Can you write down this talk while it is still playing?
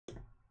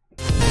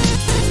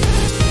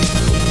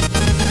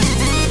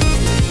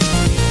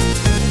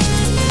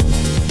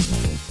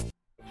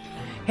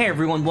Hey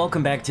everyone,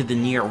 welcome back to the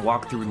Nier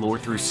Walkthrough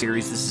Lorethrough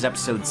series. This is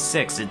episode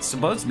 6. It's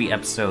supposed to be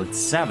episode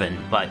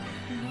 7, but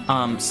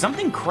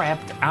something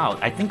crapped out.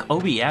 I think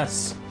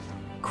OBS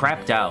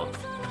crapped out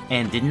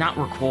and did not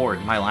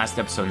record my last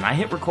episode. And I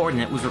hit record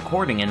and it was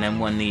recording, and then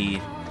when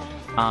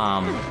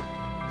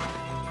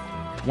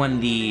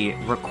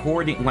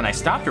I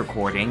stopped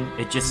recording,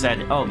 it just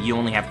said, oh, you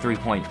only have 2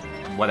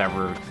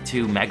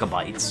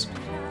 megabytes.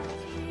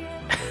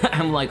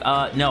 I'm like,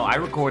 no, I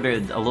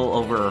recorded a little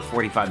over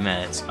 45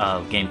 minutes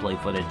of gameplay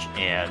footage,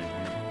 and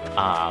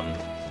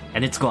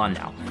it's gone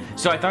now.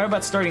 So I thought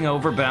about starting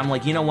over, but I'm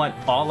like, you know what?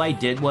 All I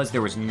did was,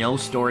 there was no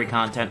story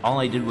content. All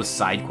I did was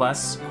side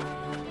quests,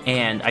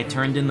 and I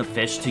turned in the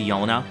fish to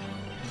Yona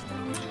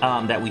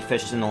that we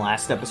fished in the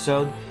last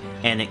episode,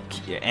 and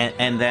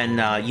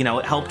then you know,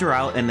 it helped her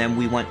out, and then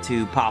we went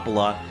to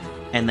Popula,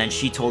 and then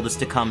she told us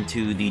to come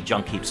to the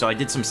junk heap. So I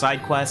did some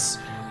side quests.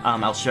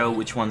 I'll show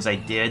which ones I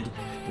did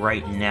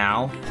right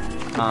now.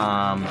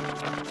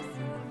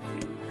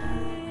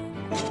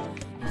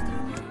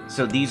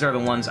 So these are the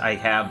ones I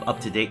have up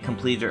to date: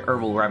 completed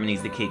herbal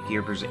remedies, the cake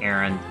keeper's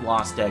errand,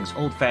 lost eggs,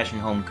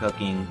 old-fashioned home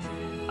cooking,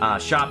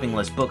 shopping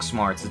list, book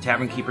smarts, the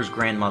tavern keeper's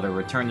grandmother,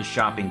 return to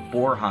shopping,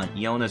 boar hunt,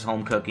 Yona's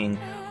home cooking,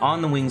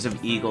 on the wings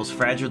of eagles,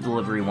 fragile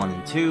delivery 1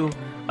 and 2,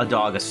 a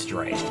dog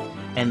astray.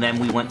 And then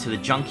we went to the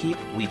junk heap.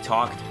 We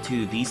talked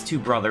to these two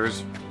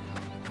brothers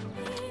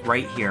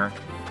right here.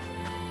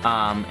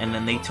 And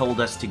then they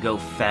told us to go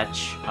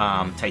fetch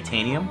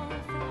titanium,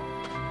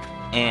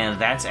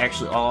 and that's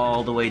actually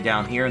all the way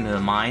down here into the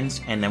mines,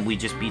 and then we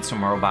just beat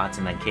some robots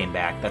and then came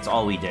back. That's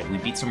all we did. We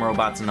beat some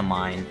robots in the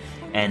mine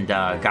and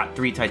got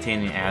 3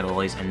 titanium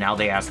alloys, and now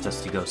they asked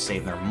us to go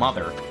save their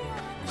mother,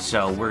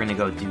 so we're gonna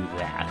go do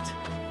that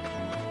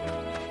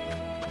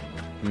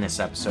in this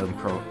episode and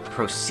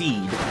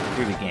proceed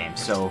through the game.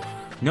 So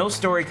no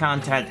story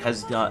content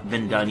has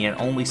been done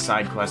yet, only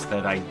side quests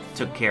that I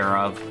took care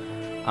of.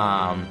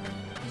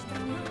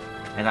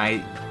 And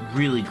I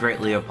really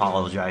greatly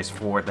apologize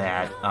for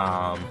that.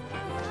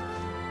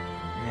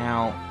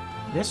 Now,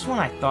 this one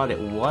I thought it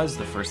was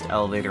the first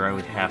elevator I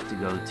would have to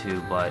go to,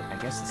 but I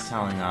guess it's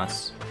telling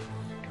us.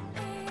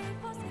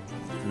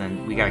 And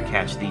then we gotta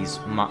catch these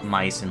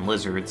mice and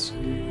lizards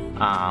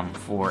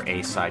for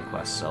a side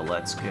quest. So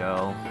let's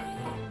go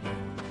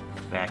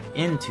back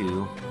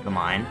into the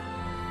mine.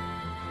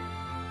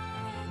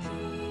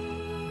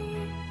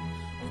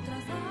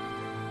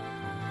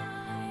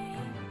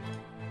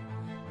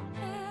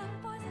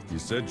 You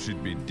said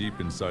she'd be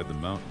deep inside the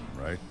mountain,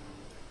 right?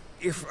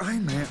 If I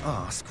may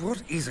ask,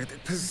 what is it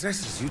that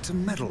possesses you to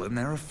meddle in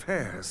their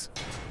affairs?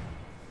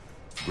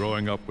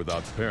 Growing up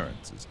without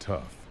parents is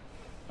tough.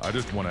 I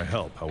just want to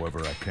help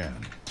however I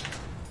can.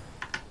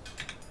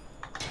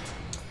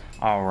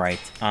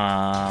 Alright,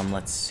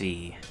 let's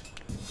see.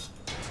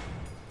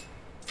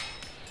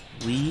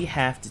 We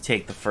have to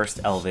take the first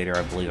elevator,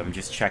 I believe. I'm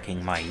just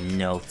checking my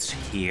notes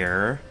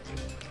here.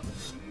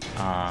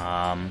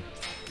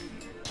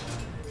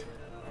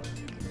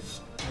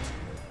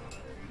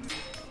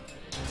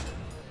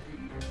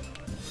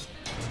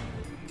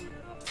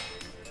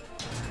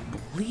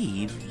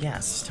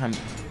 Yes, time.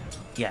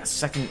 Yeah,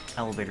 second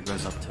elevator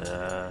goes up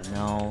to.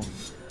 No.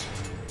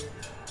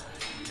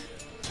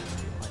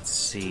 Let's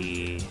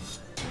see.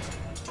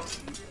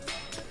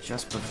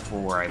 Just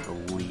before, I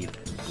believe,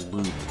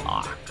 blue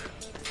block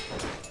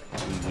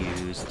we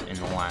used in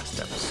the last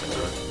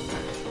episode.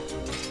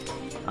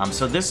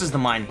 So this is the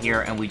mine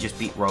here, and we just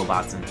beat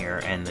robots in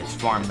here, and just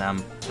farm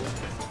them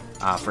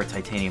for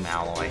titanium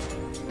alloy.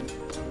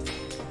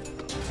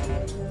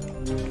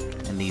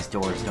 And these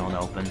doors don't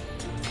open.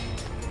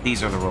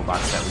 These are the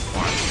robots that we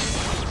farmed.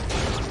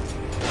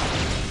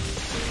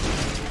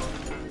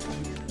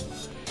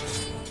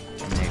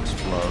 And they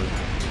explode.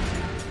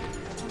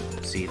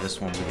 See, this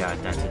one we got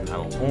a dented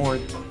metal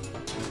board.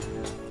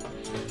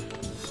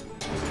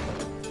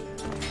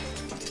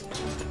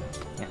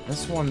 Yeah,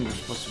 this one we're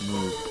supposed to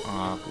move.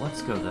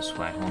 Let's go this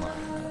way. Hold on a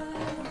minute.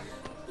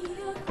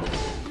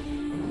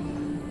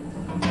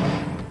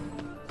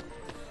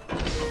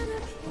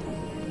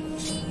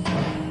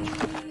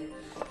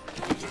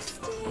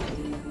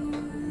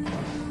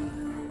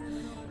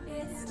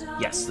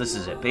 Yes, this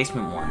is it.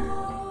 Basement 1.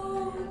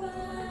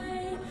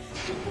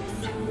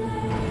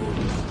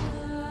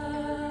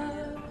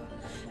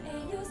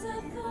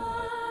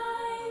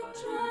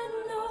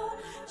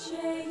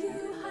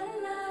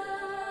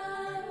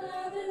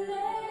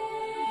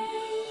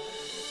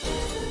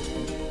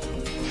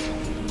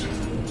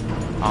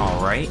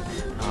 Alright.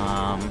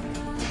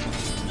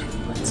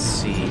 Let's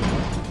see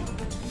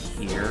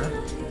here.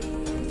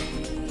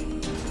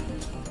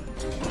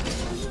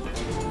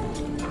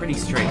 Pretty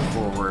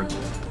straightforward.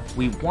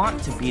 We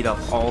want to beat up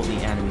all the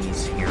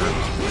enemies here.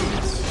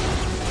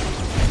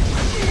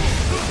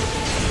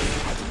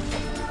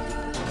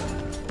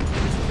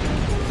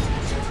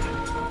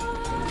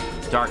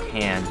 Dark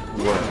Hand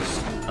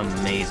works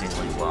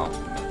amazingly well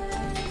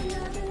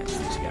against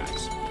these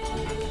guys.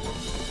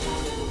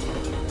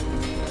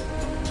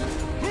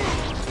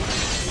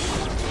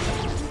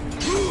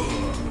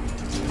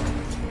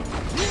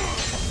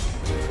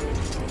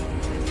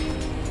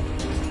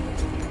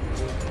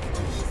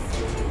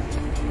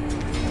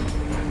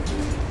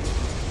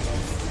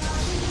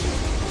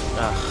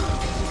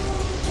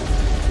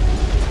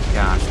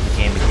 Gosh, the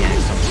game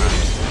mechanics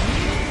sometimes.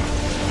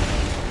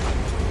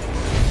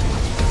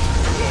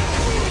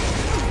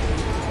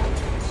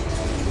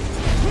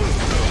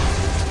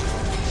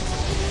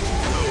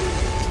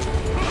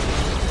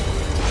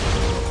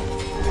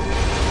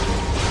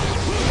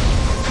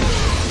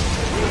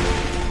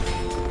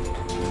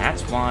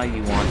 That's why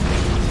you want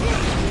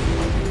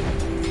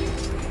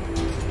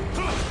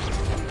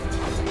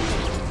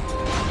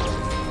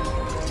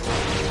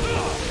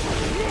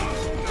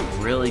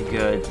really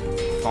good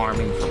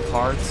farming for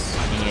parts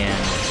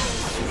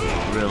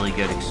and really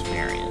good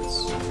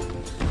experience. I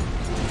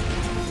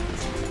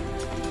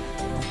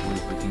don't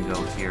believe we can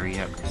go here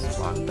yet because it's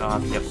locked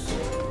off. Yep.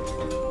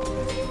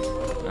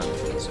 Oh,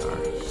 these are.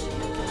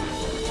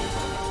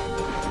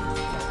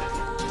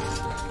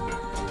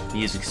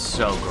 Music's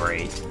so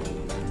great.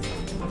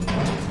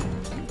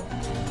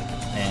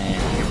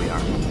 And here we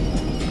are.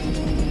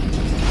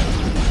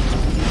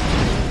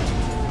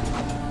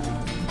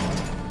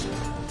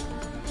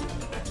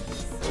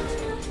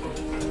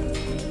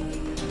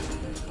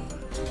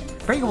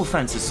 Breakable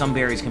fences. Some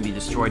berries can be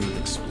destroyed with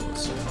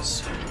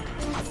explosives.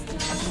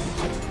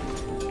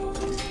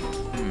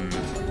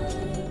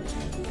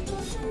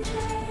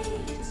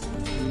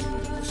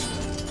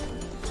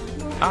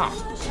 Ah.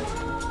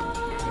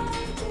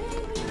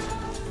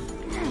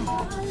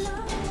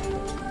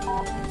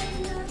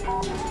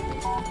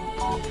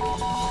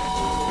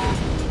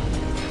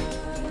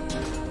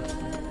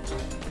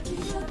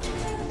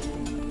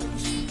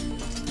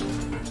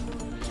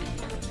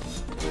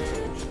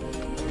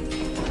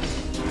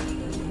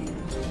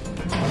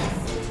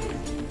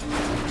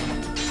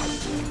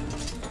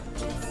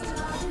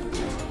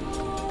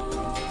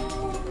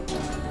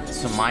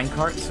 It's a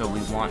minecart, so we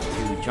want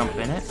to jump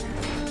in it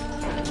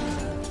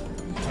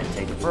and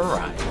take it for a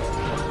ride.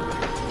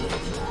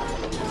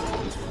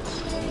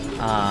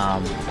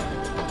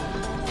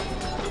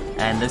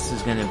 And this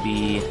is gonna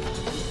be,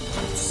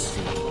 let's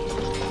see.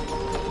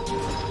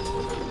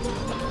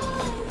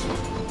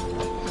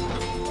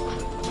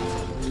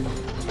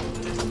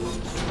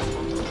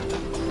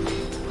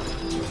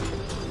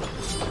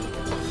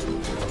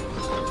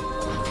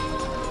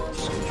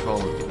 Just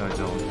control it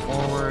going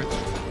forward.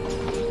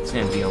 It's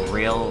gonna be a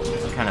real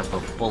kind of a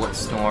bullet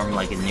storm,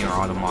 like in Nier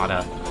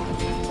Automata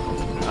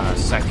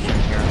section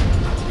here.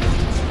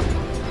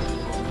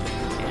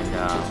 And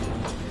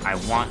I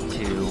want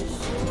to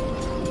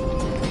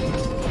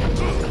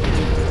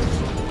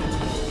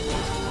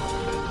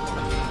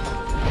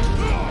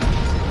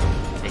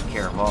take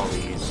care of all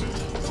these.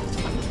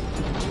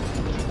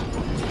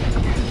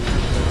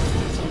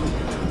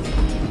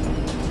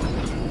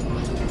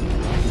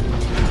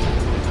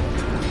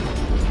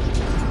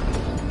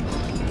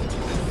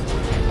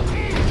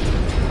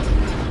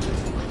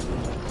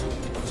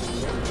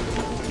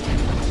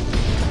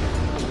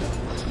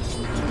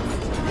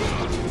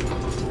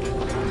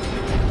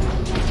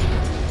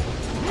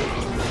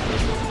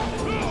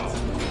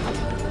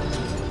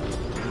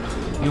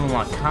 You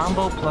unlock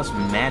combo plus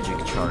magic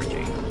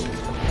charging.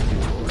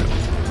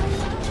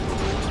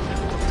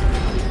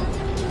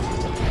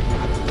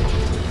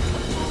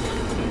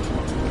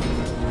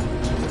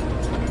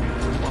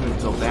 Let me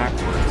go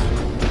backwards.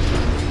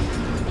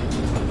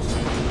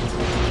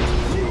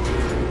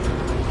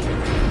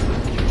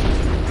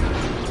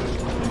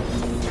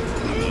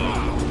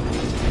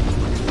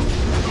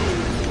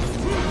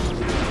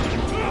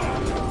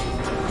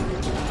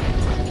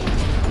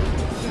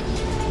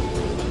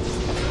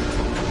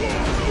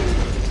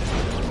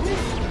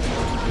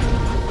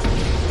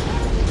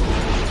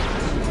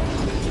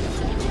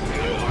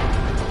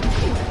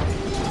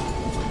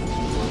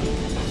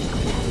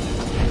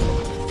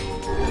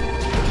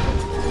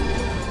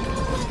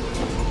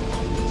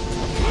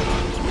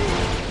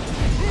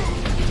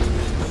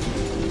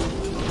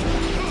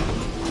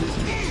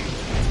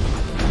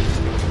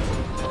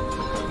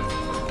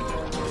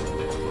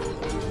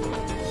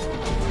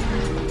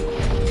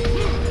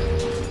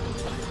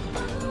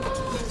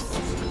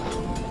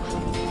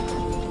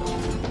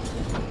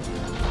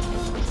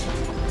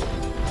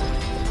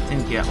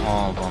 Didn't get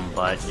all of them,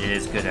 but it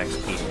is good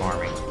XP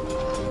farming.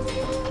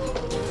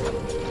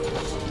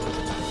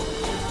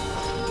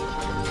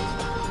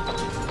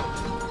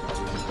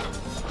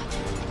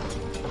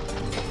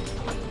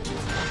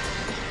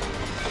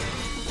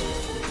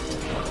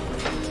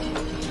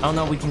 Oh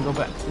no, we can go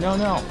back. No,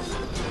 no.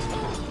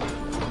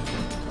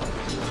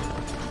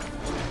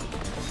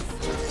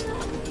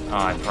 Oh,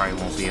 I probably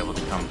won't be able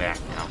to come back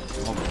now.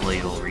 Hopefully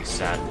it'll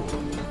reset.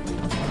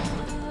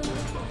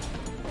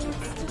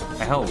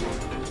 I hope.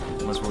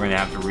 Unless we're gonna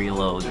have to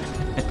reload.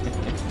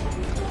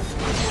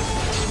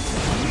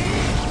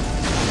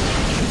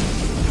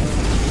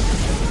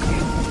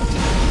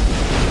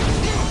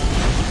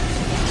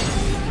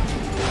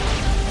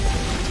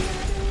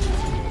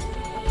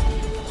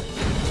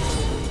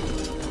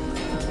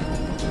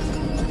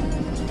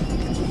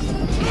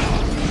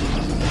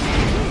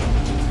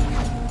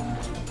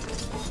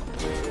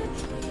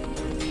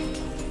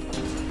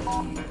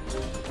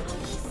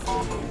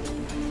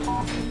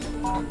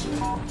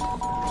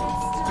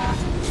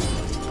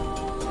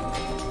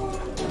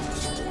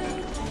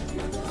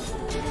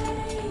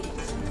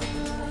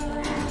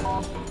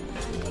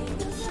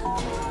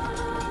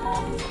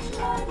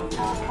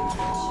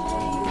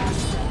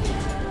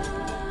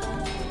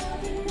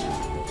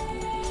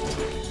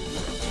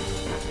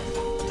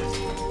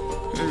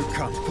 You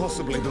can't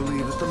possibly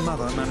believe that the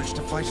mother managed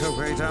to fight her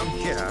way down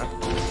here.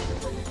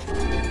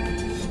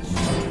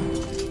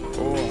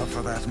 Or,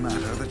 for that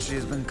matter, that she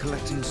has been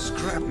collecting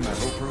scrap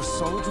metal for a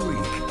solid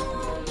week.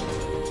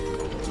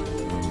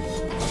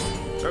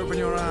 Open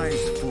your eyes,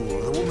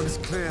 fool. The woman is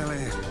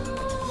clearly...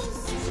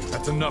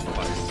 That's enough,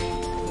 Vice.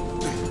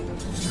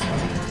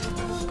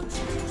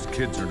 Those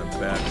kids are in a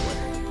bad way.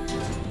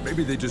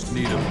 Maybe they just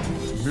need a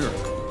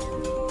miracle.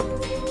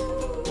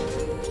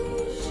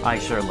 I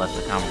sure let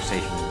the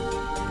conversation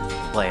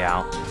play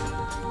out.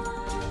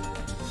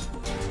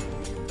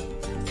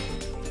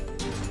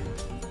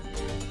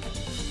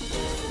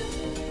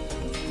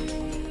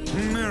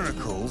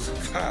 Miracles?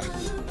 Ha!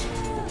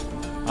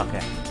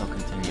 Okay, I'll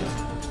continue.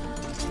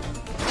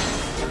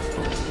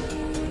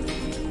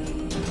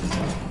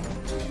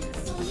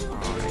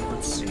 Alright,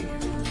 let's see.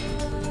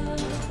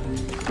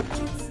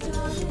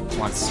 I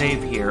want to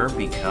save here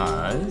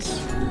because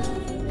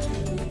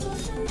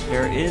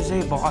there is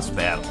a boss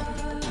battle.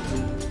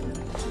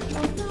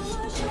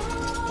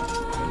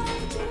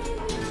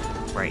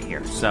 Right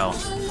here. So,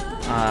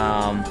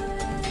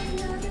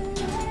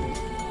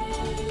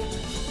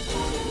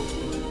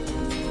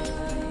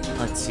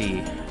 let's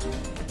see.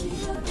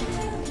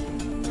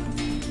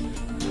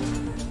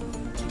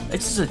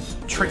 This is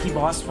a tricky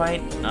boss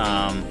fight.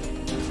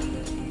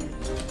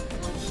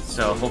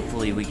 So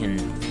hopefully we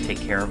can take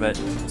care of it.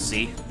 We'll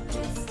see.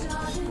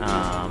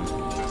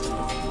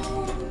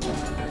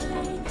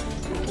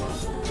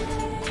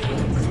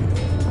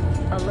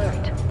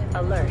 Alert.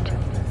 Alert.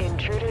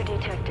 Intruder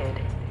detected.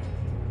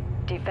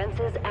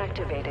 Defenses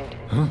activated.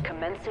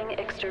 Commencing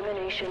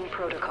extermination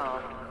protocol.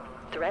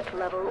 Threat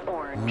level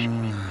orange.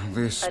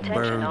 This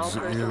Attention all bodes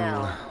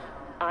personnel. ill.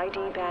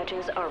 ID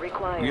badges are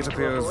required. It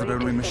appears to that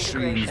avoid only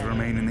machines disintegration.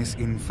 remain in this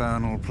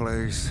infernal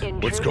place.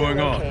 Intruder What's going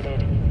on?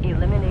 located.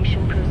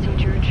 Elimination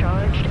procedure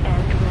charged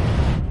and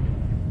ready.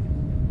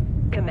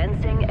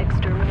 Commencing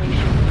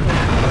extermination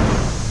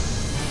protocol.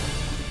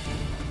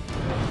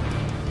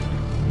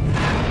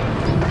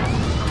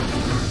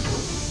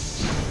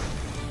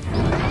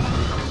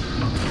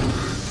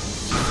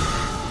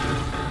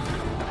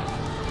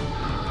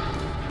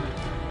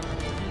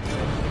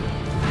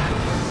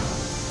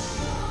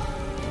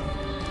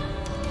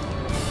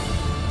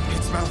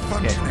 It's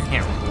Okay, malfunctioning.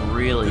 can't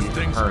really This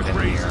thing's hurt him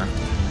crazy. here.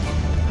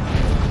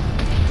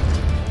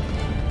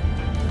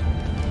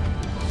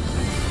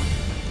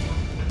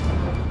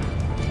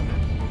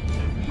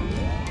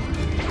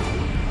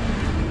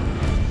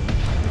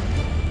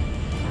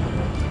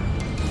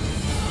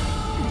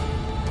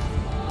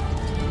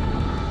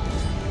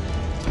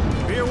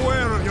 Be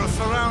aware of your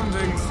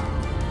surroundings.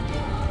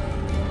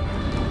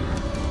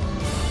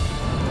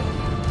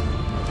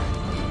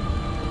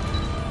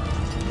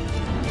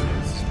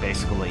 This is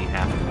basically what you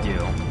have to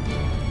do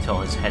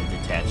until his head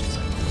detaches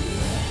it.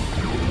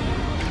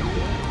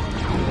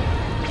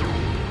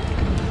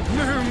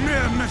 No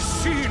mere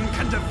machine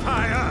can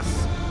defy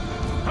us.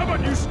 How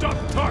about you stop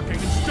talking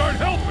and start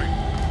helping?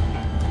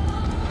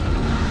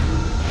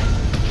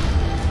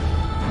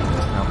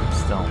 Nope,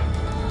 still.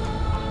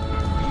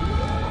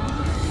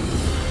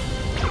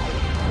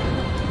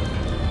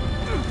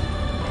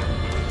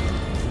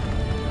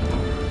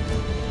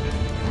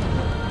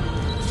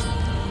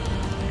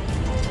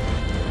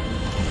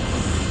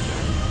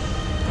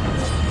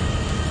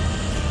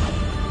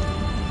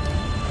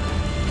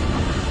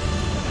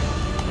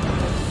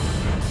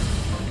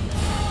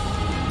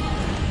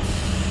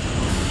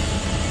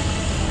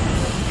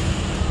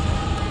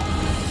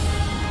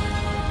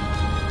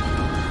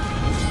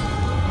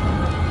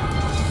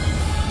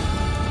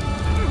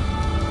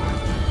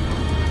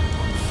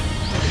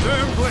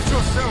 Don't let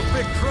yourself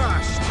be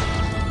crushed.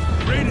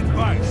 Great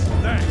advice,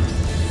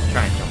 thanks.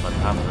 Try and jump on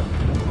top of it.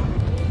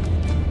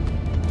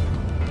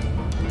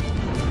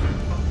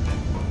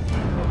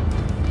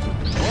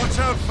 Watch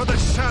out for the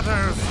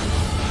shadows.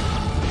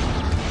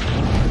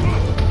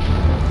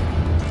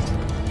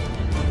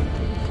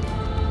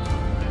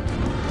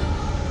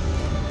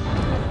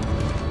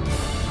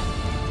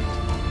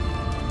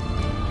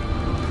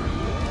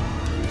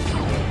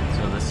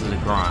 So this is a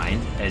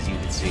grind, as you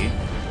can see.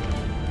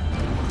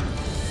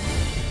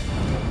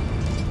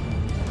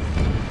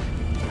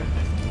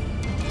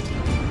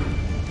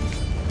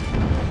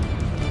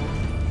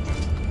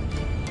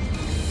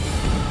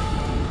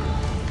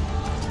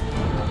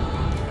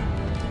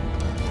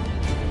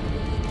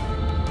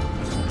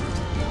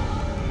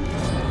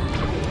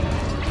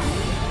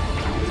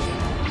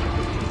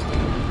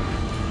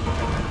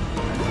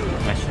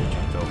 I should have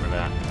jumped over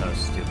that. That was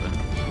stupid.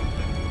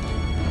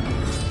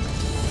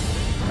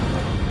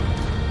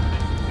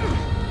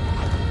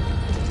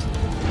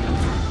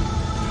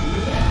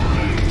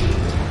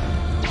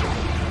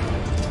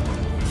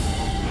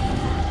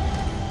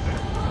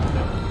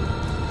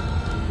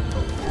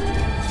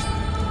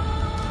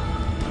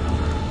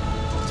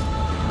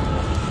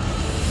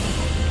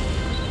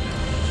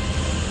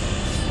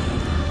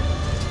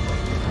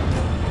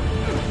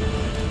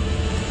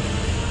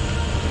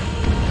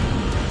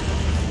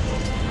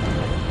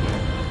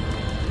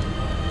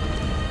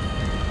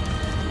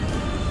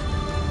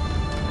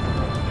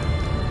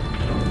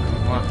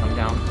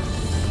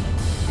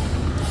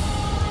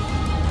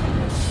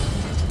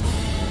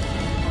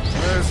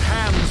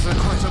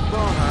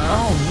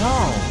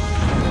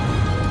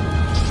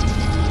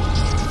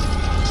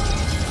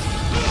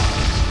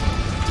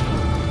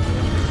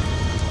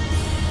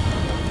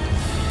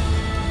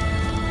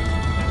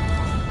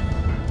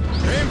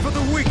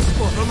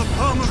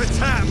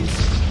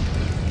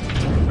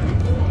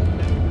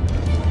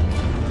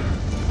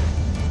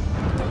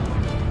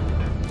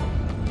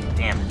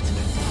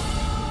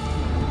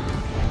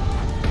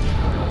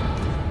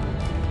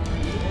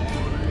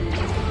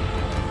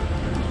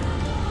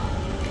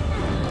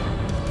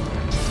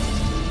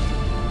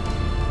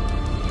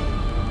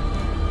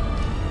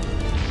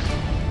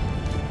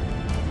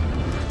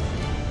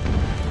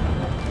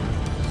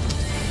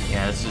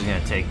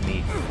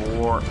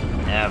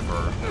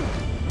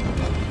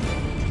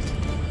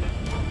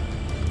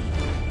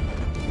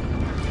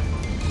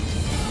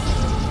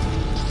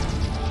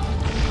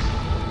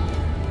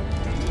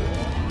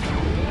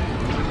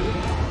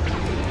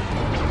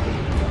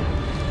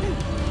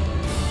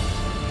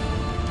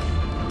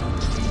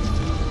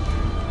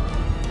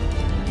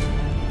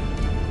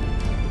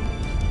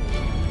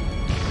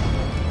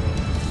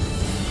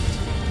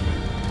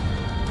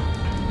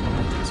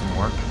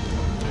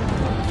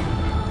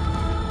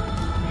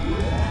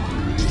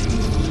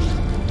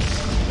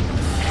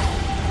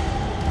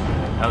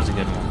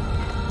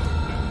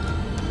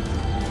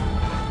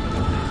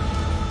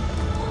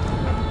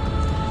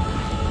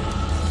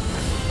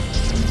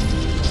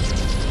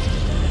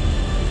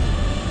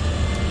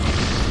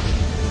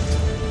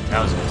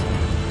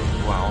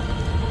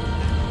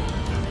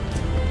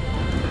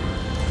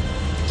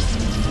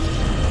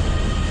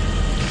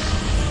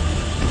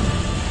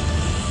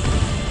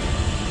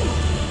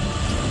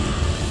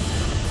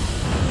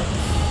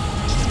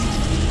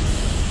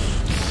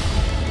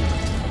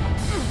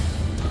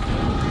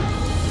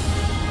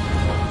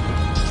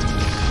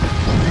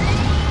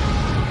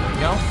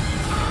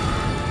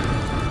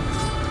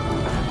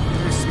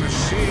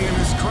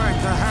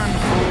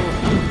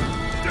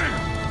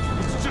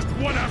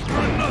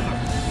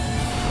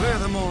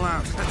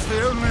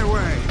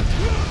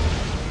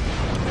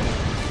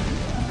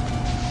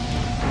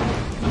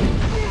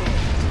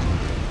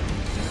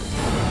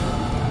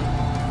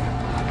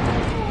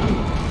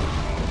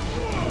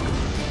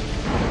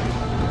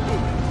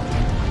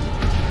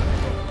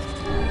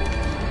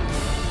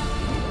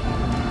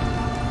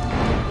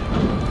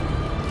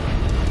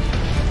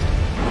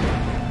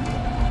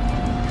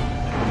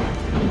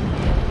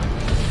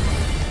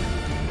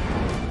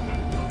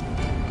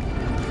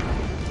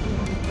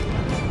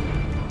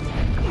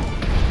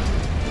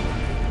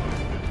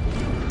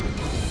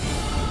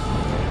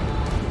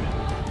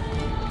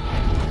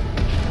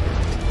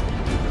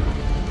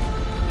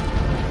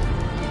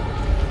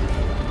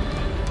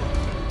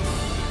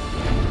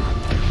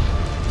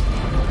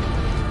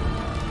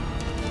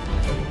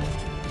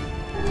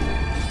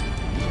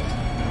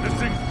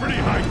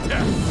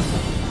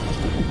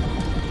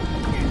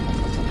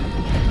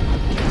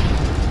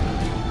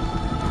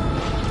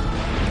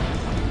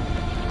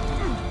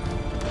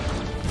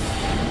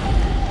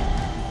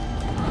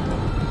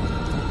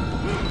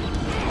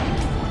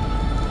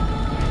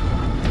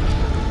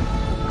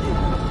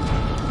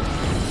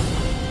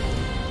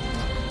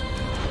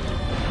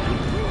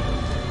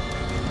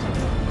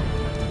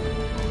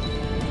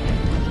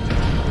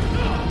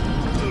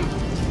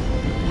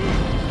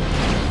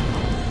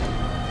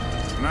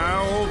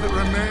 all that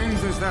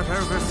remains is that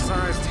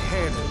oversized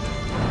head.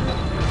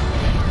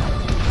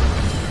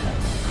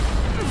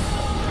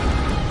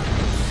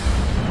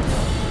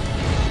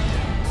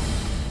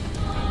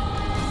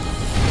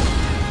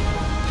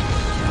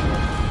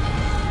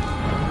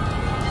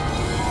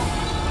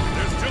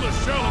 There's still a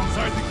shell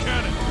inside the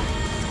cannon.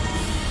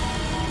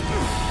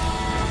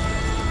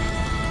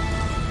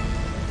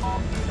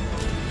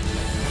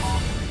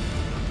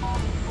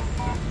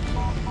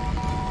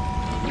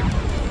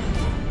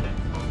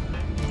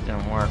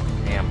 Didn't work.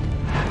 Damn.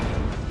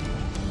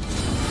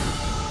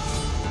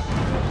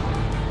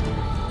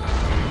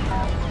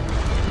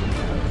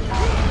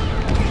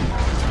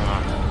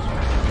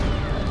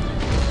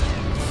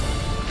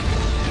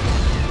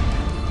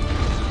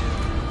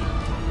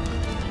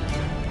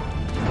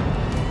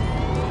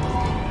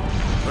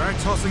 Try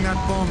tossing that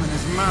bomb in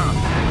his mouth.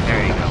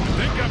 There you go. I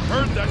think I've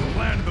heard that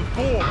plan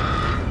before.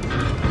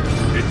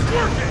 It's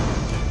working!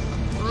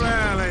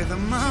 Really, the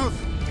mouth?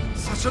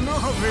 Such an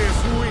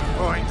obvious weak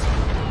point.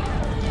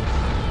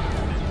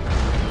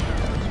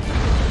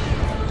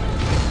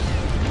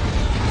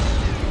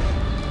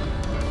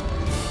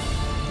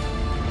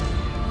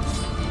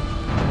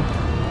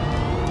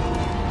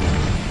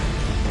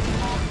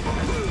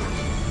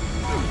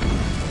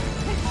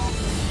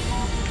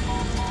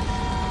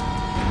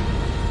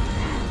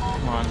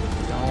 Come on,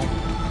 don't.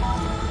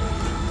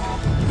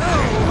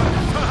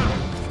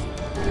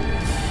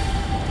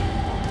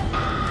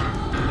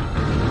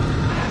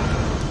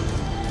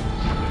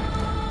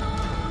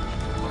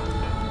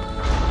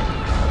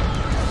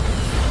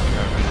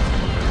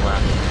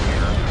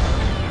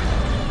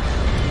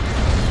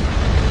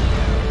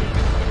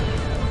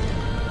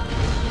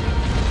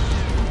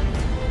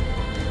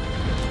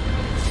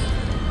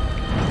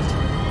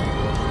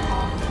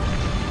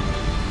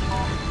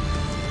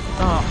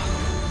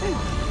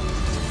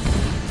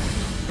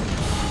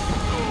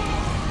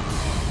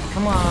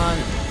 Come on.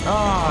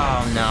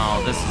 Oh,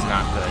 no, this is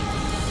not good.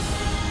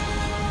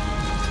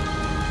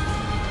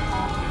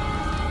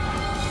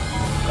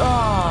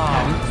 Oh.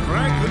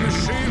 Strike the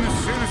machine as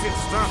soon as it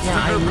starts Yeah, to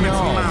I open its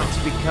know. mouth. It's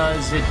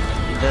because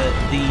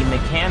the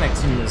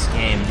mechanics in this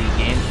game, the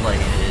gameplay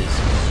is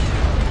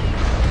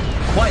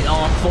quite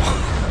awful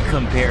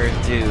compared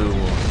to...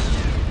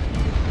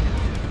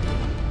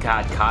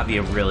 God,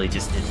 Kavia really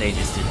they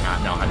just did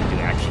not know how to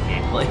do action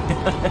gameplay.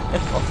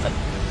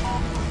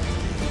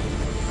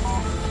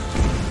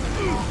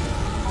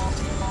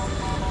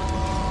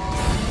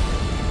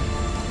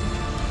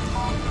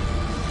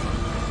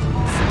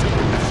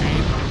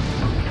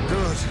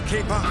 Good,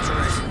 keep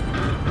after it.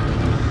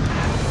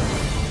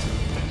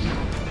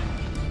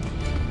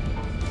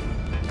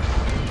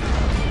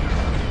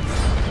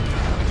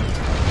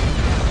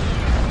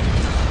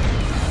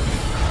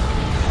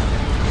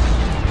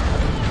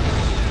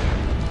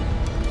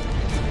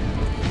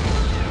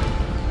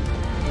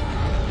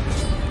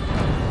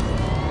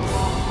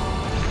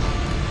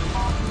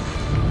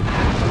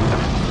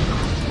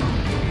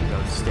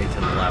 Stay to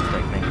the left,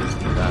 I think, is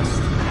the best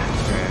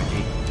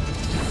strategy.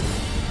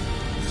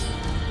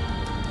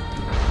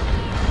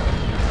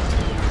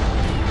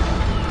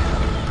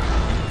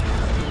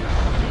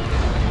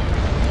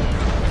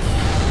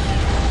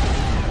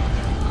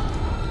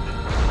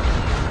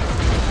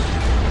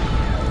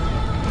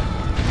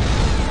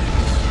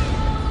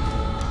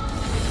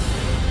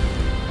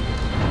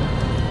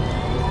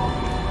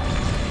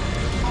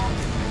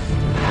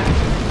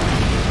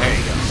 There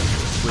you go.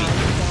 Sweet.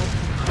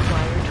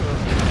 Wire to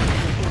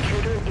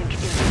intruder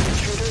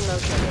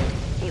located.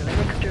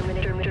 Elect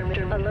exterminator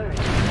alert.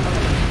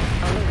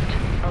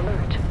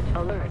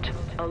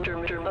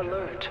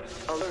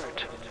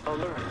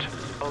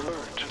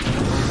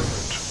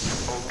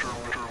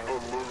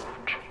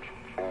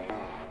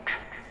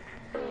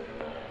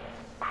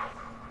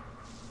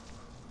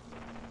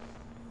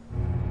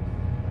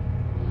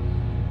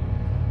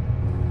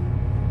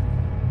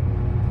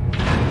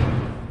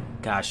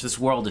 Gosh, this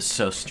world is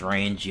so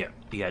strange,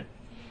 yet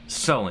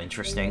so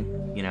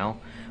interesting, you know?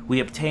 We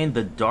obtained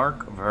the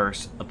Dark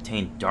Verse,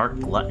 obtained Dark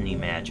Gluttony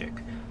magic.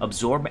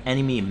 Absorb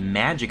enemy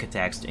magic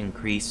attacks to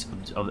increase,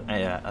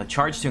 a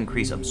charge to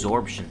increase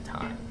absorption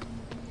time.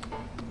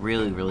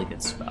 Really, really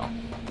good spell.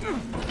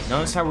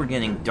 Notice how we're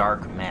getting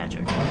dark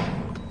magic.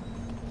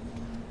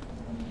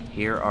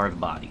 Here are the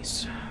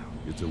bodies.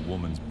 It's a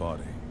woman's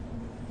body.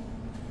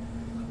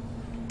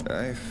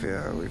 I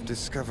fear we've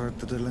discovered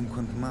the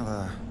delinquent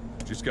mother.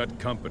 She's got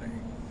company.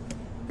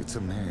 It's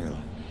a male.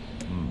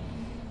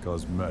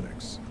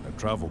 Cosmetics, a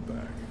travel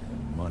bag,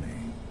 and money.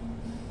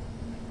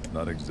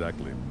 Not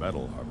exactly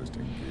metal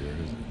harvesting gear,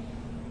 is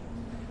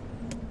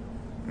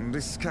it?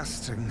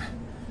 Disgusting.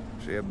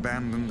 She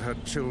abandoned her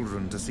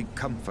children to seek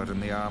comfort in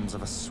the arms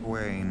of a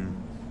swain.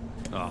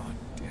 Oh,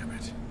 damn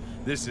it.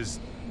 This is...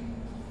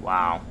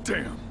 Wow.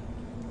 Damn.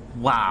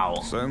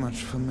 Wow. So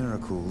much for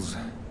miracles.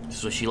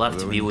 So she left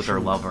to Although be in with her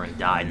truth, lover and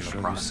died in I'm the sure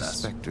you process.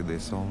 suspected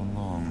this all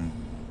along.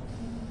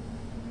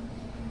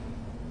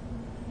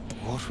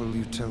 What will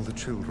you tell the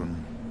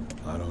children?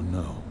 I don't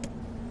know.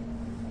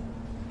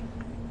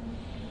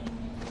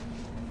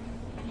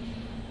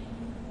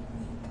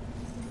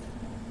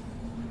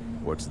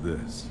 What's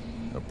this?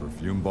 A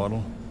perfume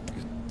bottle?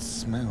 It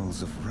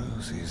smells of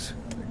roses.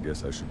 I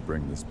guess I should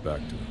bring this back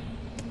to him.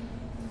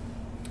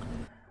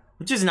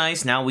 Which is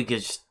nice. Now we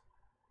could just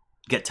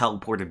get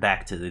teleported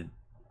back to the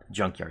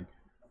junkyard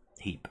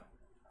heap.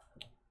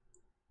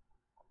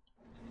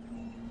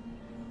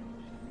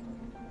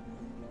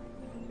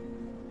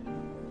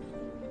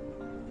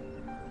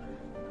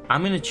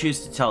 I'm gonna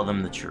choose to tell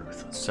them the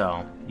truth,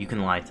 so you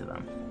can lie to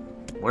them.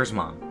 Where's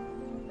Mom?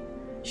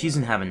 She's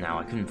in heaven now.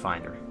 I couldn't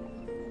find her.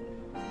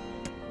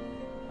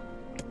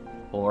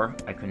 Or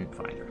I couldn't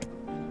find her.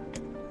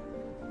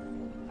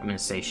 I'm gonna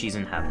say she's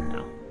in heaven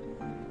now.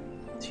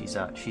 She's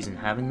in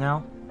heaven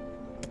now?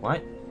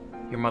 What?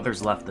 Your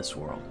mother's left this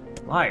world.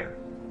 Liar.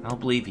 I don't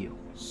believe you.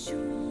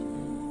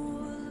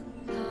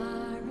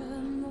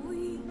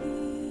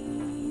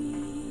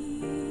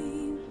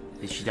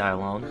 Did she die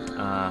alone?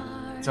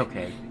 It's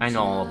okay. I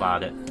know all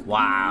about it.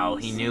 Wow,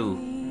 he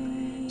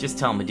knew. Just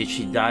tell me, did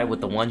she die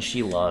with the one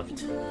she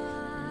loved?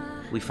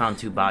 We found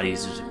two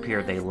bodies. It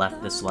appeared they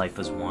left this life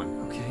as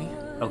one. Okay.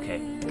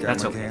 Okay,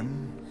 that's okay.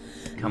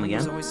 Come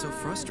again? She was always so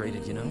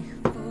frustrated, you know?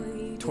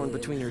 Torn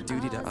between her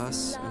duty to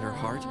us and her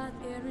heart.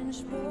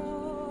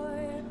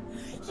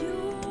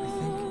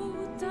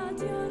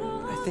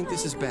 I think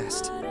this is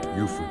best.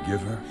 You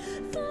forgive her?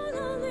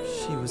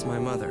 She was my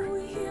mother,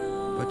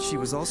 but she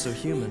was also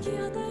human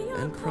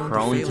and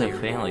prone to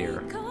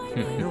failure.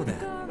 I know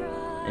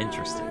that.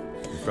 Interesting.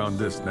 You found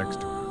this next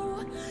to her.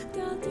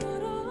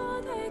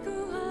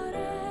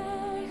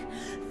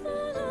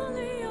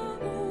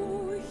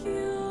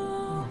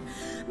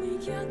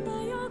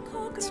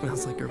 It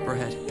smells like her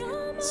bread.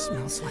 It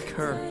smells like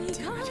her.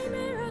 Damn it.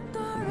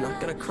 I'm not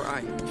gonna cry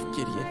if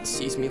Gideon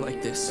sees me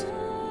like this.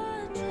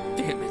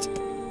 Damn it.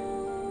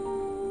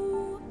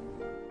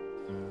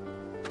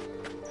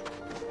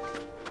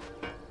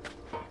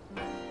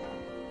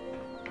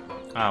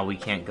 Oh, we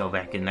can't go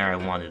back in there. I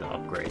wanted to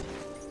upgrade.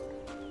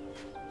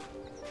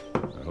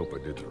 I hope I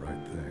did the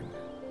right thing.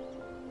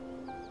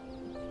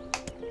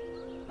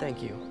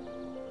 Thank you.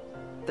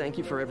 Thank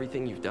you for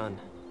everything you've done.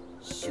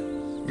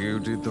 You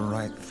did the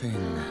right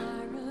thing.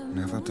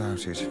 Never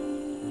doubt it.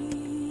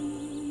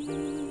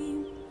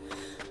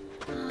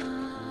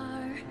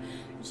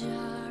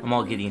 I'm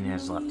all Gideon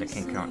has left. I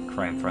can't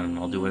cry in front of him.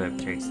 I'll do whatever it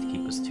takes to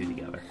keep us two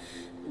together.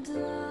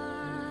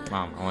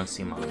 Mom, I want to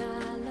see Mom.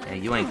 Yeah,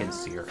 you ain't gonna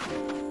see her.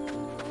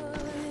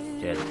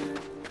 Dead.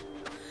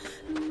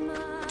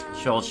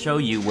 So I'll show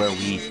you where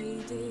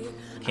we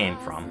came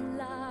from.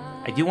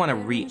 I do want to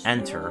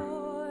re-enter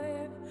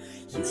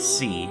and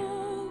see.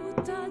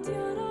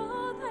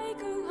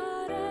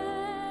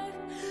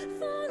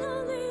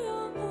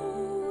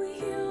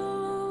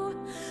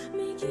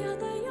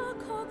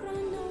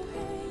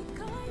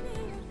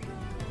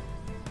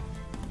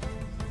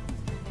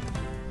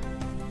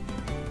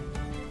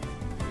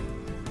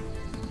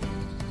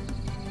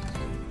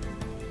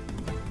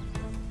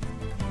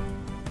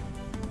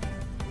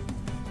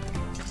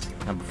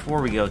 Now,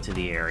 before we go to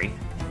the area,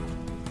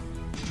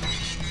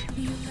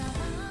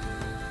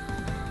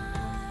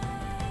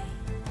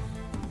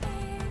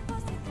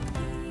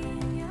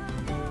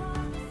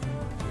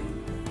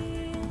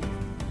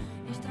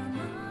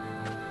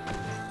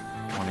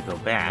 I want to go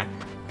back,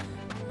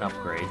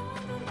 upgrade.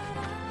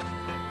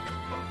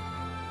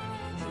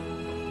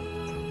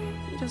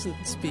 He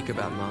doesn't speak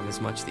about Mom as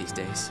much these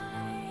days.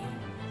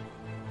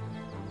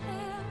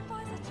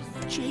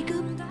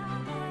 Jacob?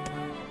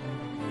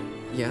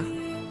 Yeah?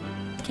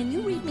 Can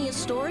you read me a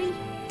story?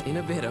 In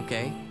a bit,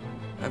 okay?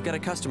 I've got a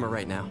customer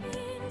right now.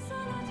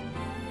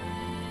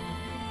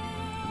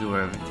 I'll do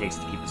whatever it takes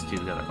to keep us two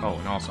together. Oh,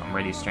 and also, I'm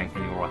ready to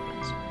strengthen your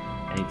weapons.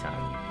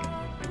 Anytime.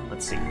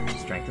 Let's see.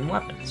 Strengthen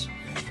weapons.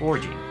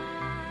 Forging.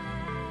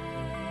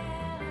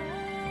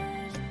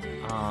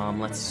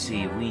 Let's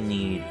see. We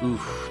need...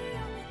 Oof.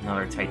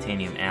 Another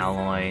titanium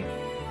alloy.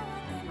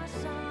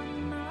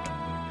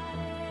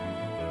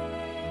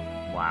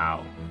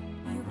 Wow.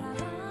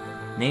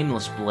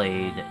 Nameless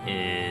Blade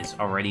is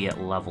already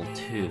at level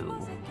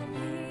 2.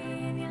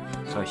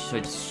 So I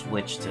should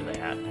switch to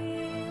that.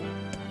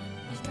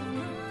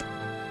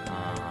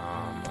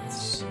 Let's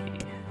see.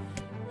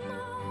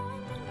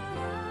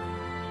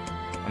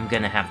 I'm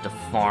gonna have to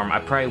farm. I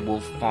probably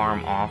will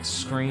farm off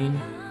screen.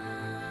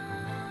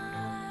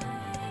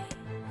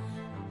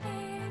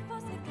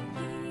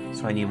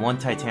 So I need one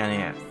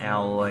titanium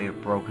alloy, a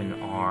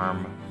broken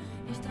arm.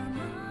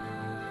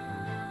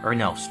 Or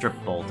no, strip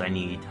bolt. I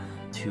need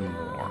 2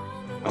 more.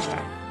 Okay.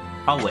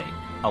 I'll wait.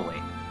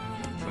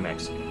 I'm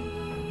actually...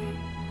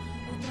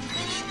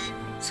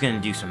 It's gonna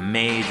do some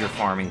major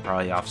farming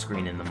probably off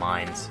screen in the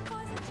mines.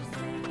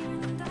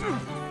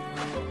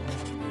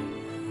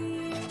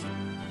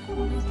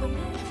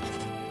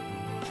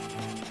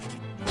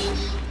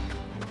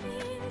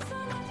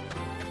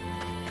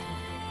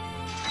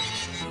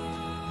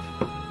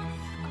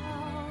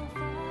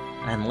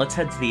 And let's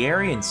head to the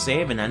area and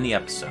save and end the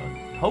episode.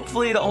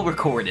 Hopefully it all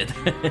recorded.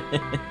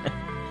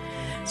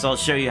 So I'll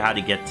show you how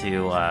to get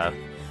to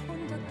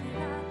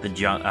the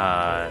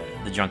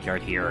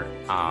junkyard here.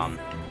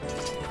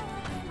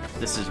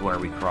 This is where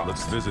we cross.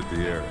 Let's visit the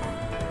area.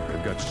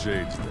 They've got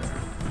shades there.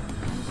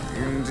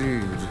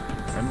 Indeed.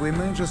 And we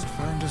may just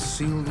find a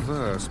sealed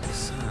verse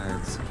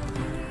besides.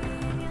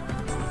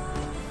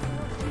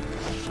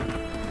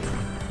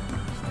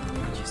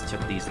 Just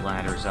took these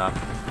ladders up.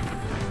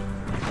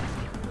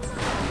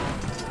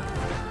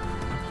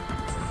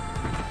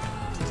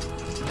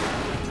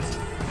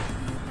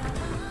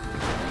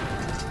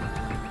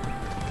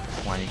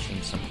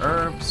 Replenishing some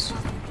herbs.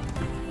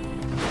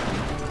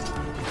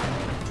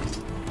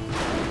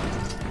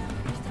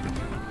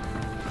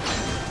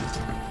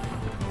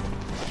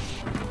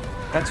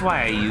 That's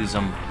why I use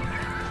them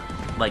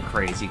like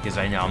crazy, because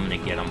I know I'm going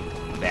to get them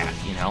back,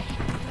 you know?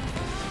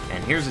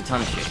 And here's a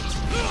ton of shades.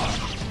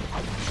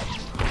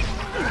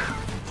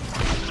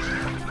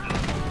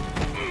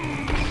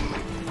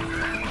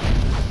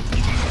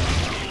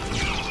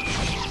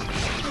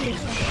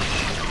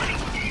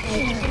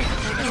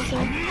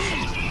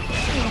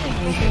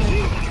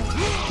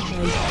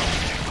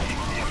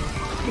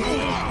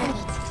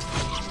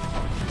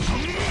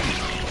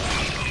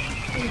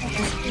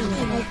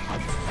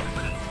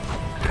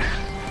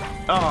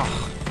 Oh,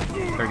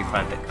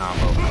 35-bit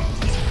combo.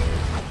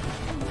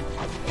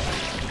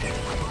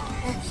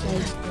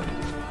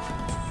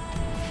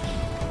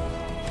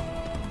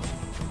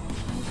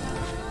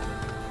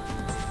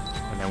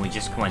 And then we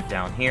just went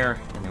down here,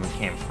 and then we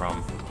came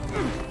from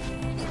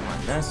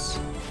this.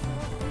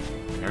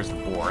 There's the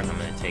board, I'm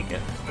gonna take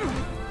it.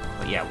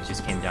 But yeah, we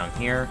just came down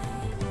here,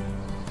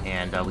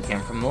 and we came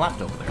from the left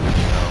over there. So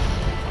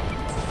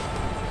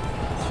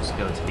let's just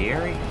go to the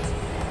area.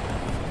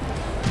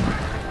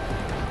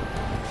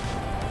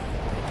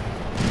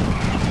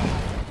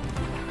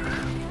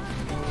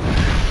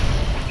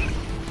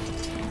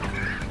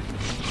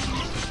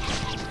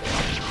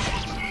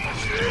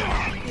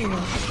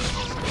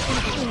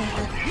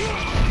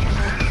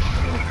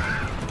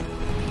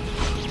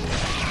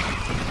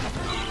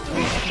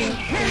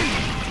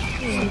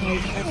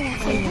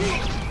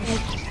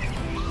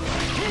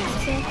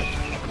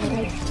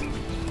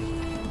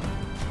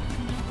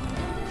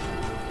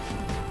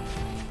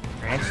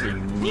 I actually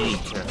need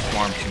to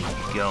farm some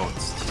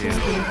goats too.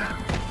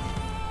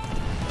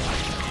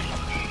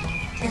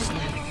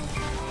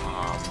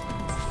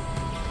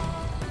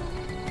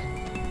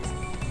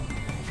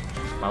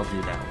 I'll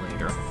do that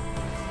later.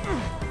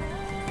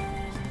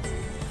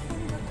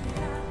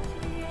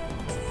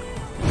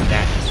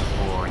 That is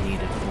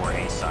needed for a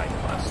side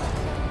quest.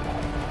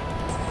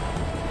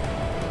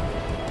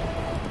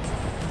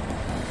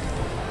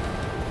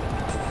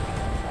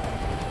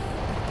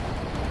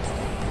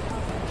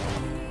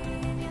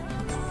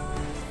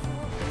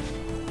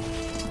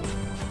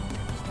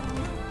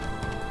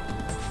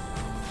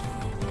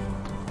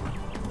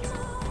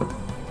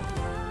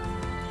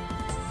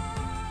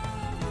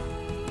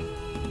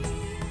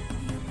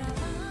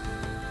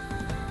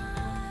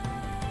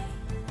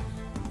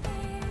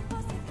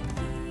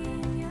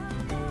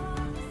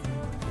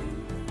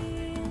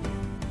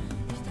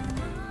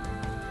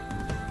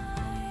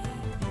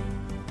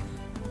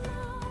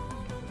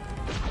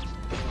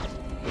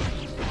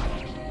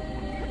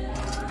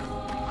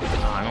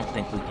 I don't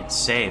think we can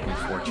save,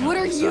 unfortunately. What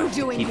are you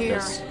doing keep here?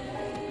 This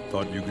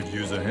Thought you could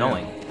use a hand.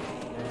 going.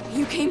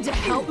 You came to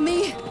help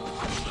me?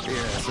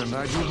 Yes, and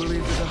I do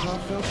believe that a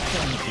heartfelt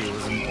thank you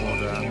is in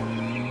order.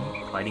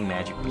 Fighting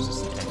magic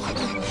resistant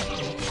enemies.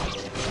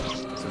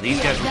 So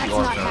these guys are That's the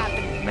not orc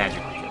happening.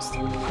 magic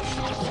resistant.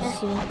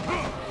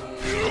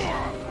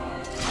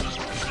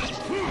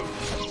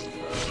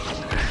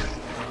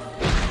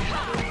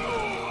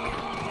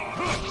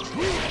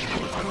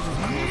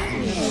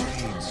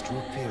 To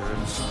appear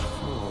in such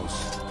force.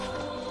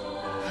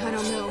 I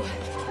don't know.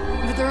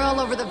 But they're all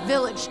over the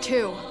village,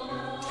 too.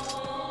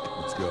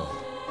 Let's go.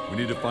 We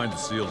need to find the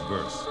sealed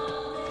verse.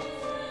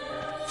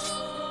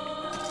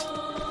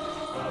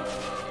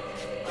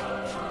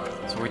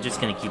 So we're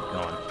just gonna keep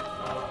going.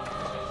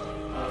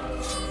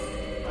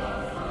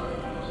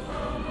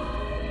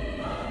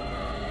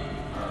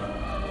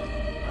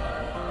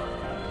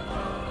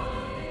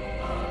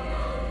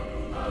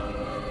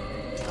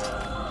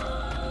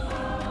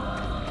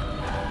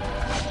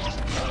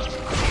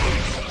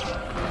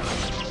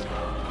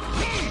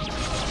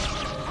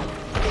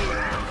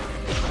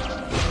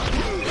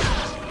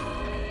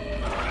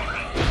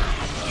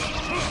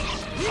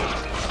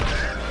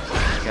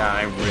 God,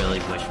 I really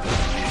wish we could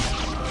use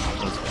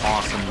those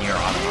awesome Nier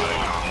Automata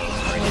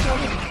combos right now.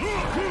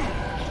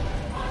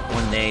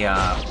 When they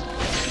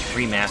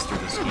remaster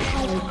this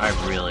game, I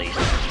really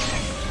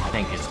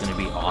think it's going to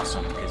be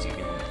awesome because you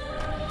can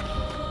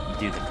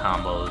do the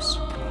combos,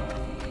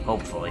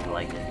 hopefully,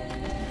 like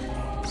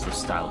it's the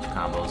style of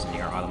combos in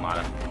Nier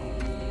Automata.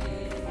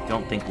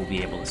 Don't think we'll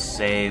be able to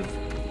save.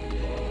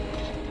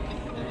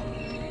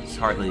 It's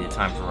hardly the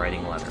time for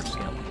writing letters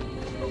yet.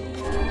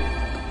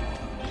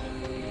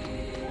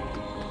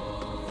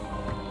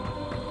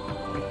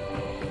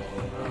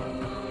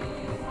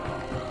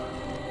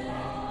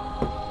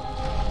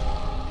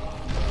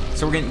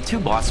 So we're getting 2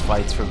 boss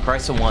fights for the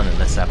price of 1 in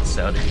this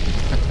episode.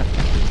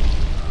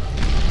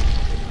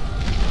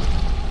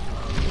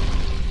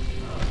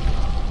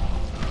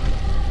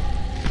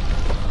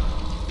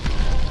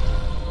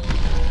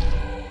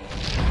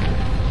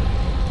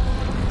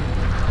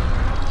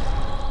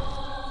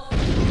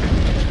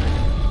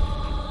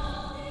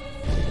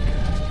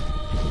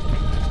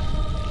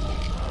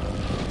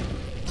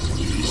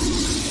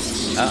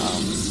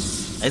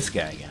 This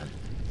guy again.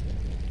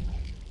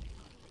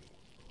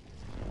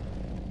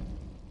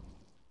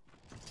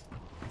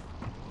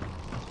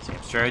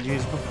 Same strategy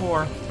as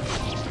before.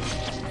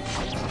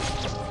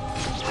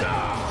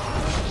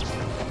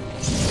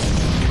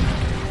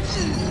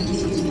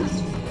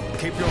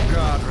 Keep your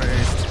guard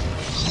raised.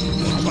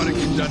 Everybody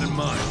keep that in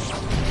mind.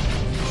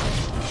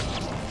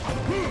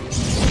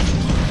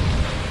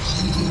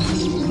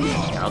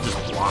 Yeah, I'll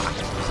just block.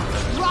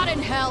 Rot in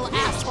hell,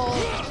 asshole!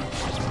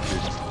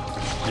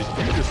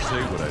 Did you just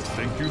say what I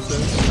think you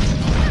said?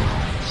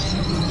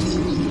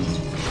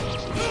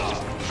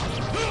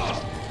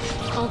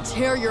 I'll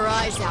tear your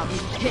eyes out and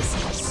piss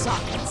in your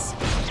sockets.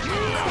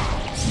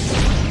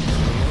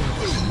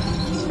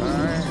 I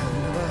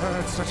never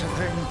heard such a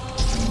thing.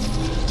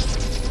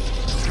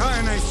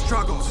 Kaine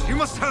struggles. You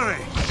must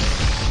hurry.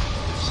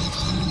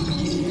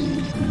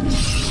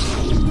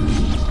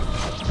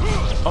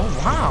 Oh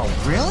wow,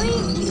 really?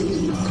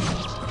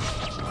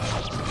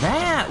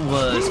 That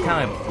was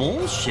kind of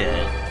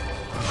bullshit.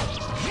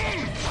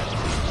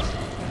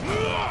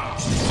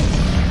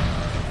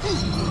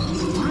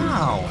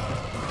 Wow.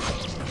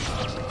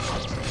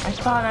 I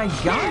thought I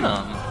got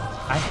him.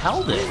 I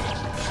held it.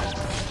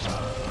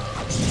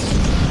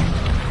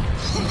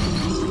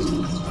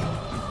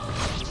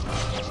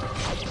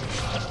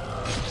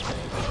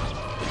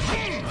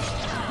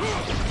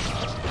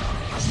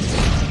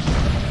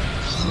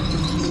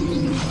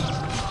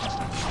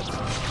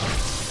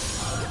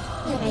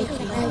 I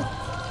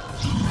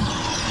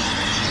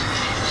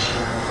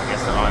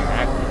guess it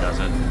automatically does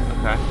it.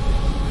 Okay.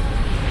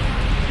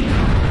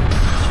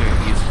 Should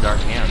use the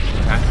dark hand.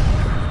 Okay.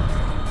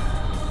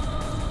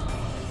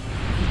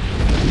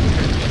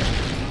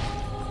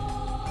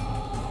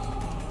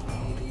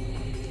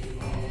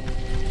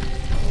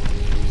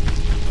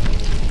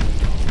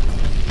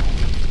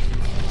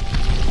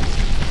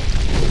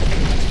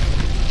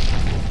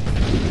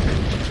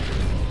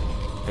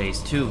 Phase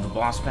 2 of the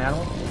boss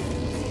battle.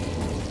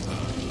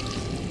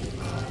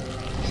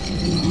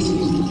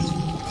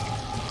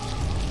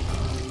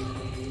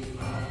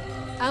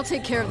 I'll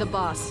take care of the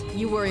boss.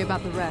 You worry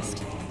about the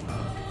rest.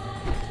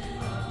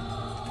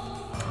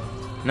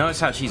 Notice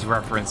how she's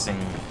referencing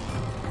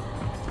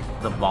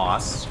the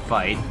boss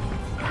fight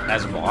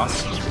as a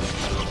boss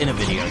in a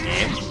video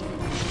game.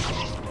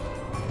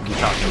 We'll be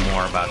talking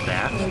more about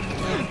that.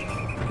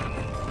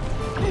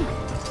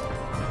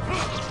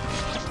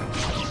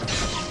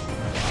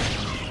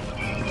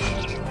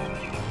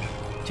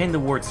 Obtain the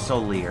word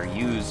solely or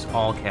use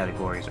all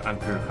categories.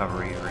 Unfair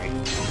recovery rate.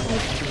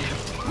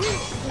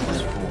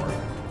 Plus 4.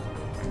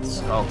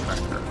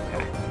 Skullcracker,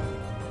 okay.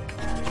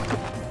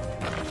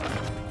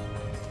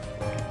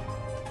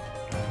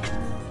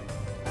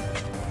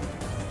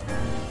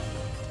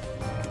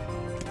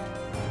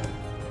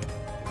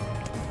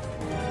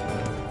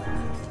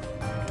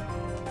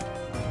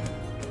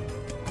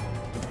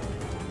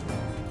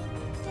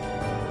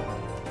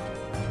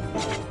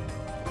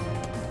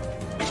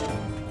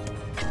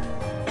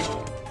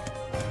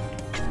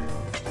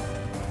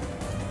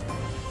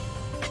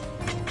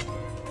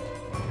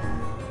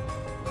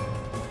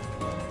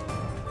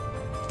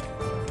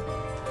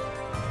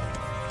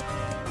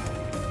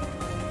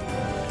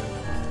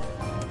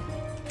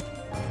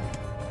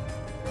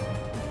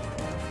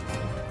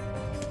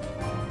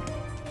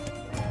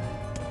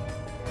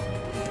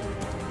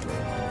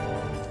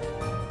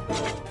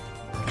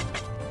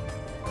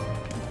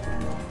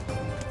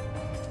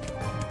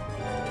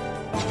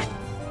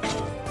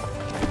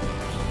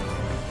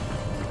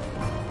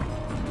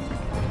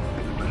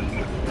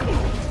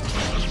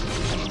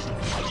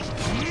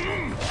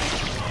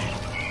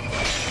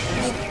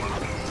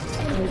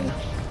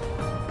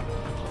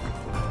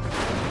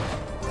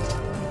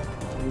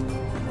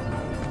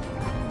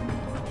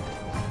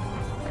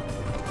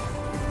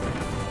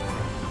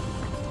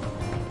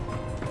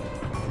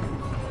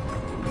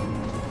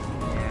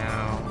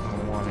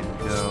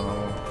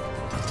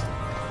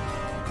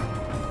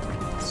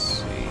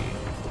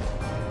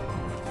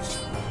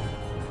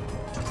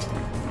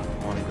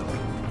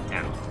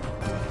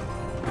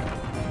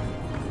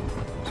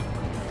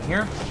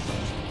 Here.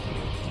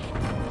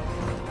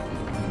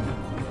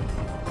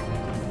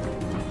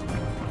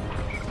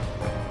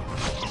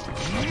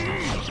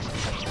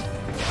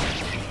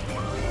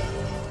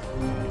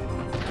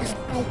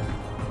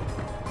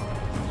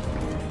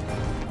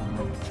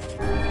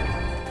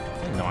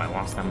 Didn't know I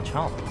lost that much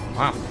health.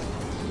 Wow.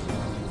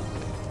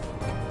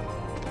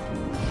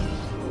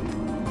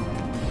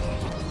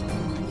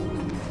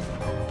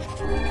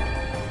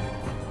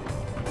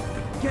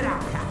 Get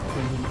out,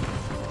 Captain.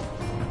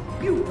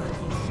 You got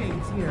these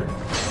shades here.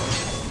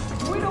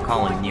 We don't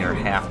Calling Nier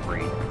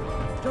half-breed.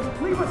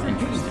 Just leave us in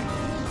peace.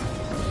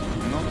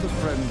 Not the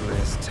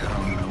friendliest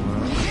town in the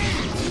world.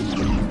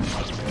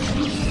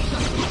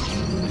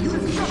 You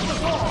disrupt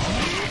us all.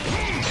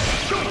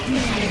 Don't you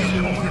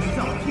call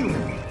yourself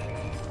human.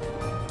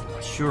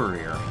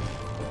 Sure.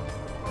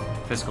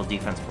 Physical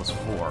defense plus 4.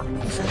 Get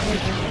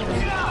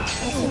out!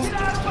 Get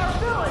out of our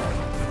village!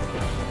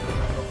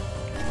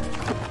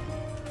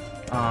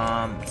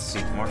 Let's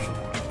see, martial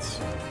arts.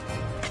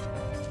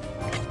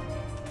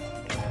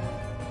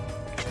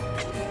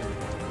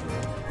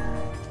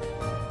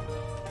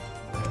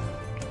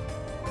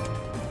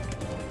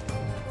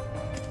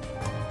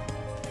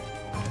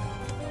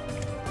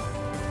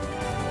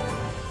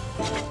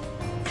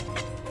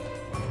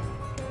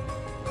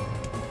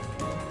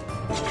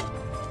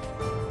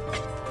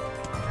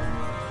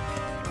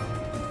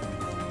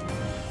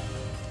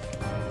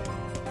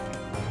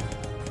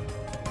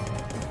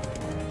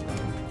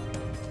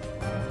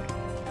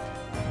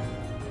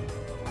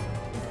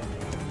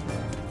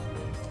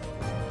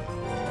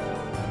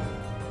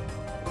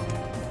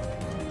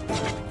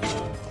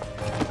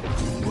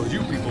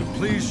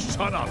 Please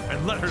shut up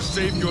and let her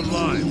save your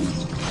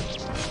lives.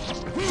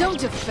 Don't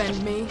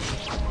defend me.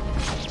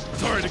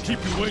 Sorry to keep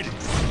you waiting.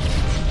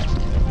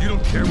 You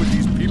don't care what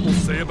these people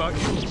say about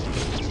you?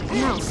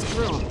 No,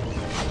 screw 'em.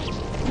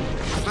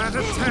 Is that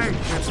a tank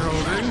it's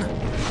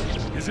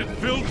holding? Is it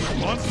filled with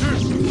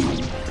monsters?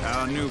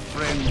 Our new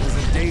friend is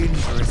a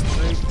dangerous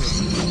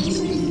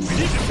plaything. We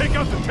need to take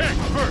out the tank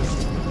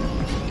first.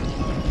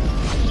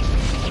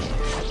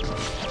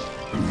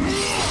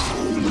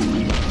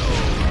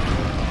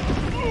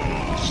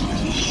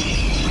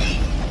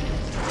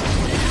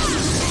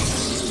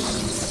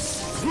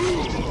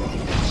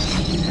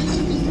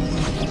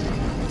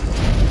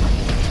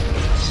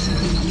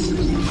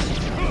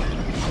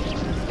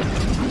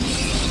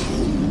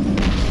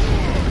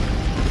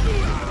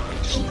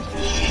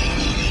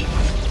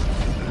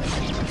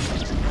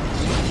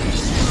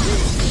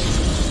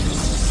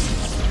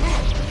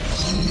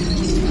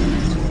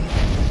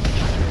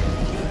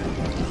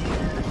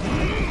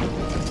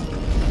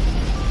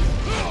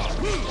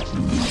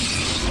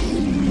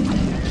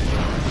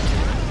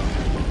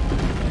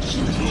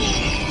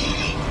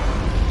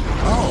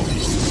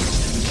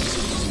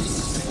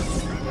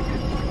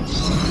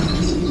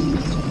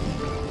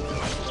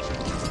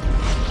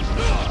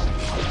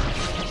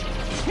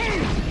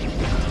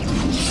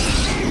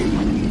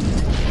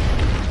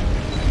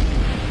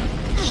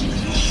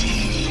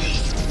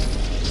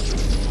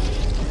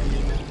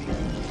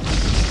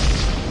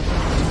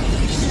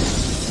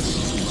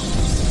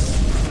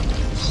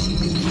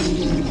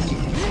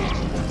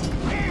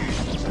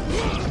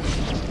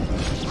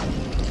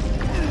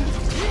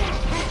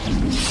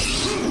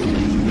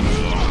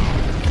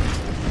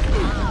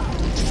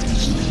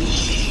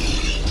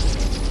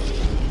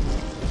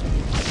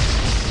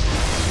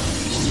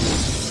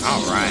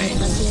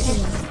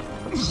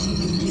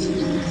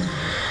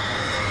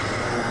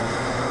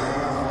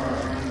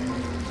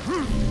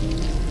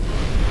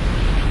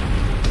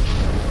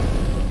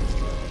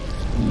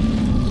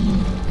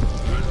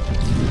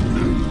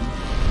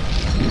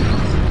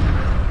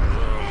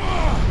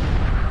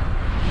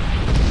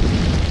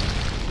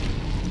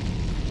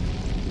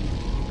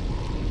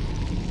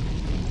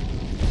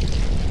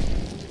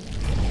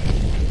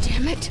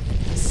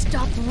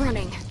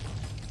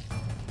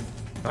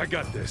 I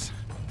got this.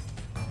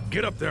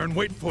 Get up there and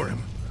wait for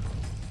him.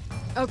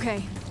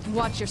 Okay,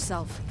 watch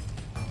yourself.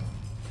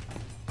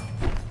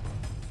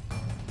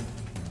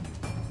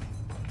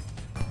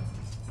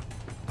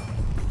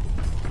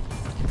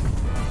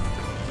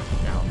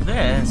 Now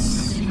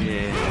this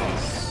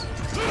is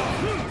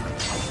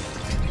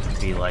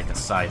be like a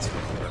side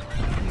scroller.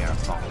 Yeah,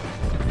 it's all.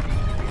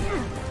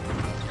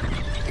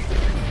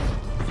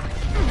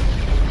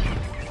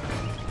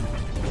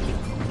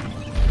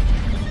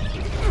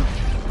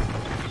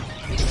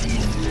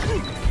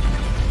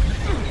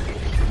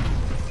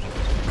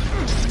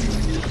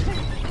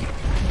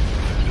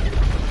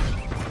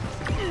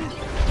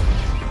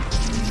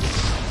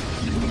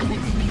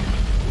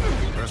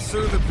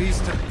 Pursue the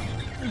beast.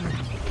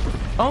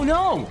 Oh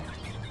no!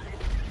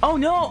 Oh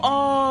no!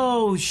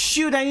 Oh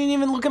shoot! I didn't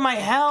even look at my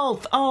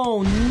health.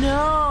 Oh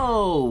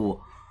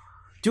no!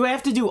 Do I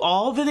have to do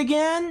all of it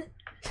again?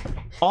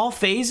 All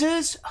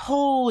phases?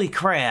 Holy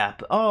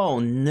crap! Oh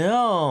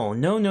no!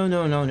 No! No!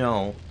 No! No!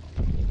 No!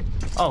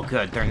 Oh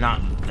good, they're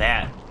not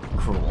that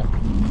cruel.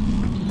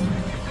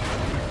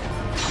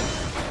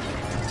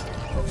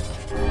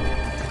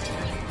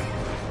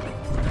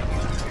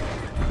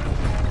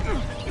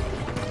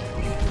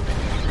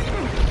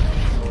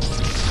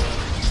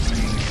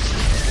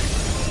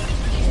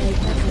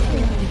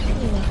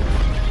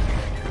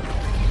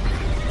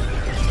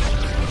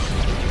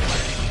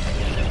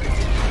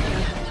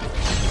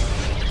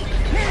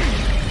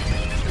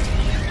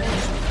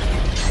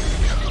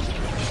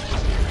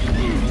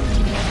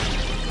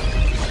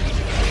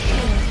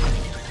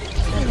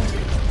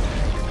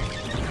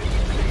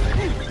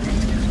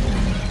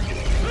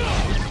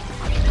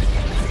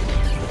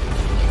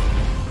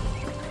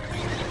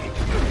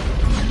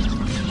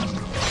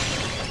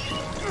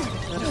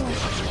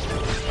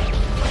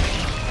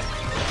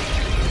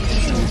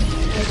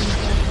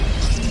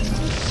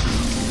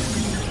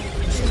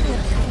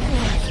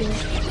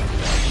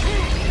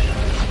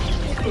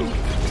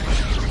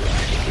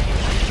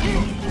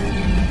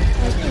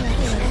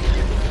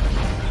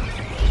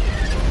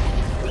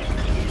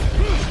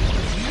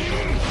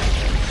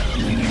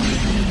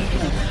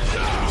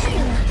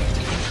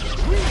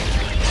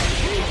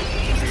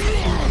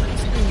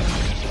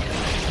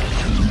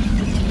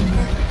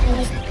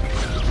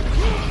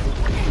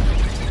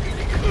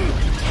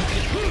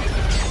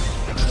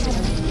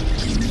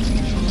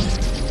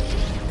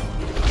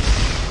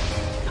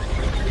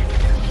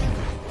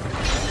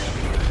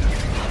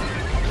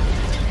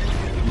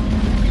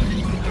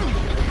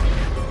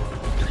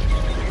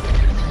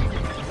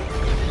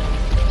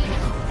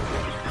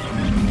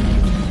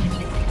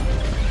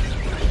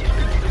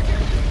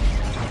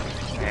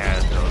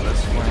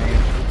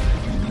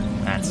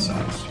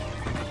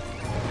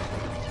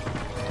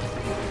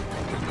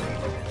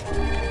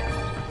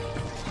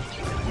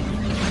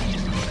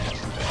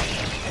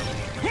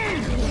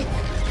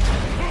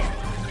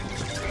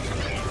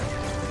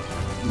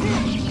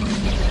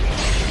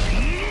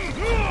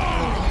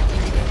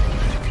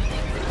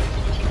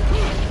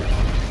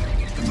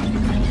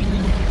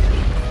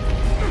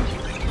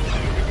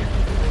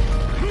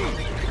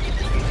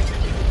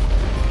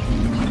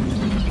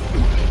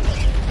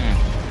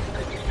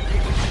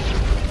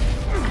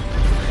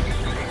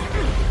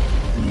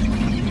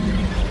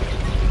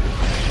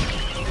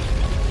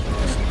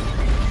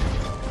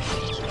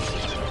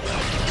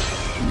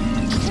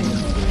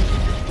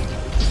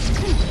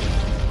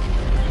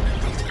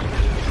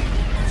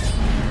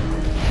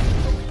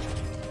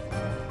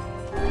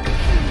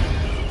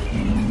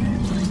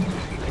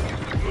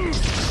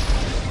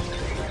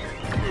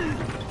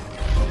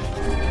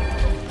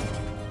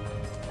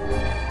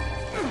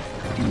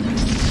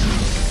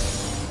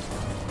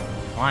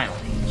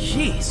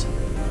 Jeez.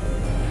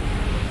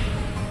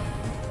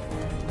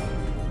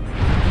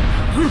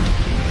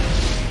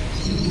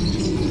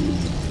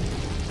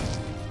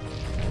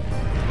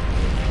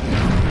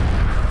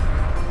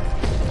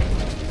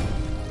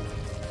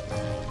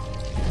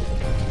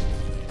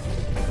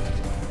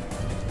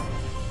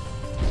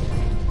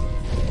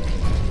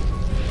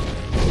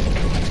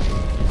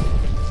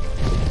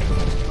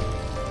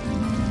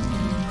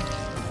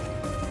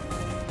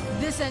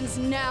 This ends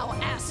now,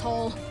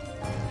 asshole.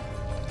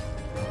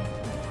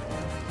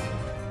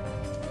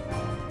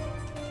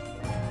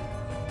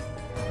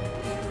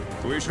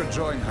 We should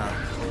join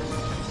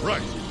her.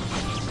 Right.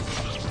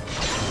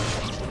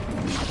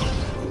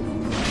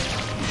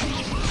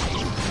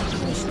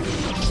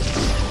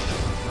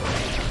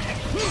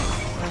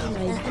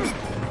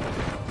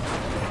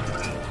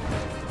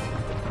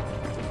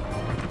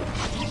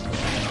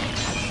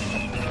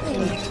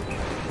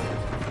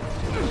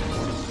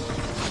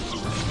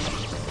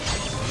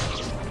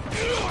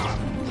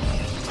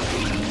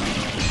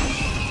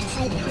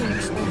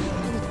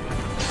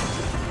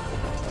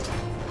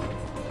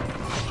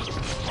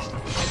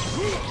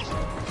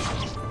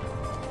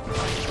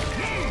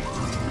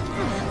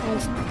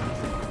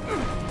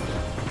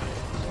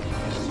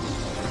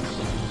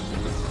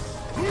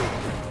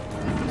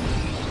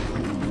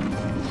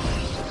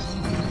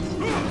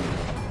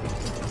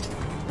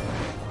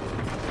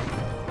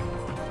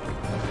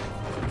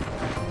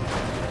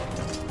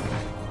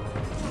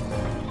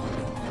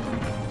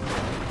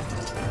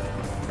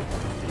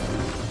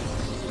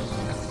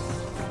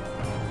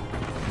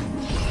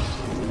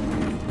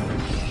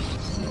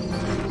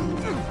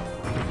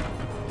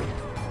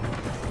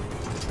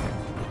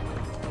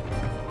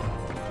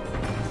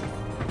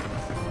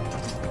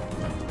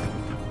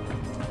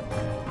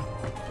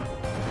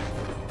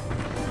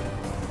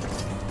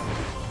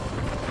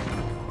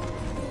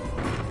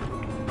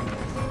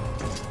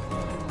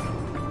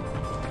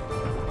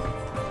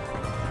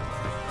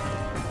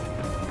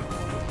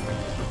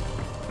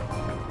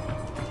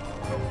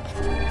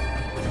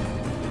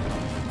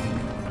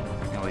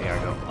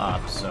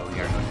 Up, so we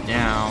gotta go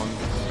down.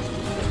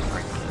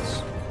 Break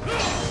this.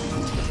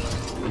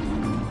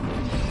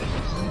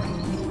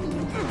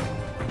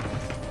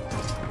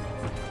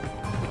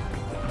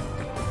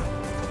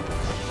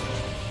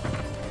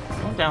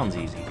 Going down's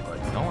easy, but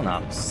going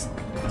up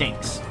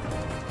stinks.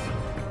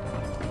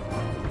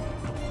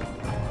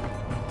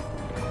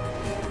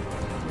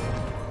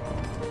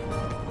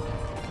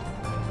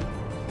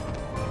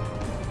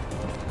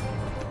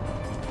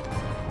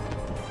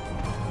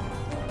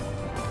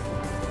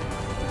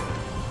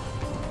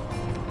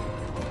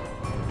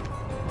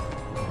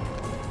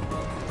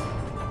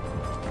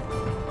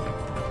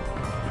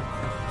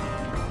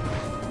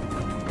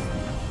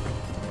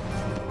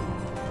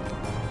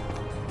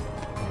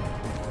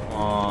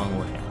 Long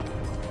way up.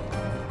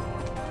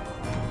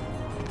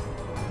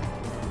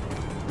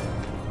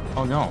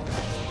 Oh no.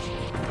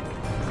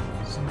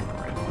 Isn't it the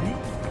right way?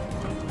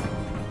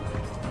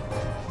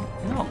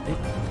 No,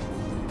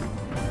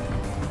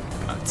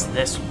 it's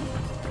this one.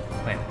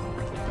 Wait.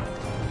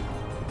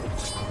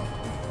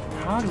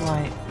 How do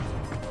I...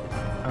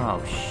 Oh,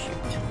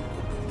 shoot.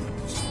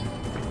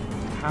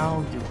 How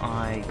do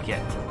I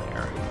get to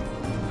there?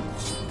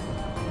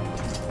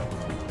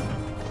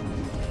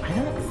 I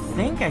don't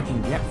think I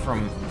can get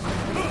from...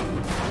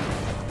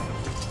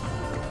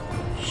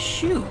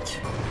 Shoot!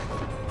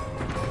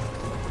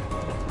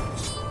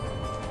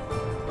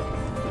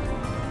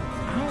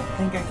 I don't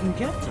think I can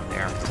get to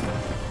there.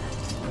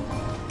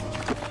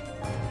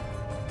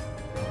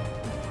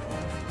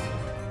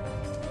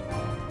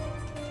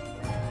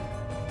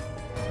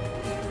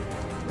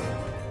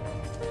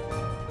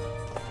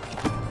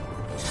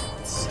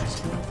 It says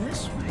go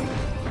this way.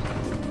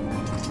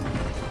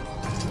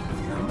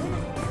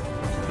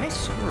 Did I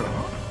screw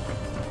up?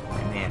 I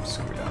may have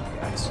screwed up,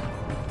 guys.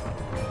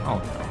 Oh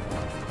no.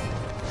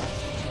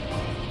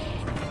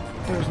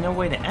 There's no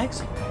way to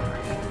exit there.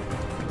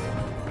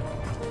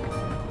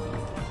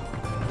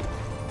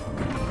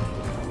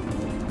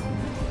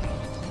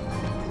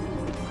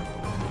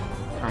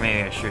 Or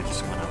maybe I should have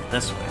just went up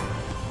this way.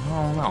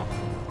 Oh no.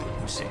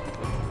 Let me see.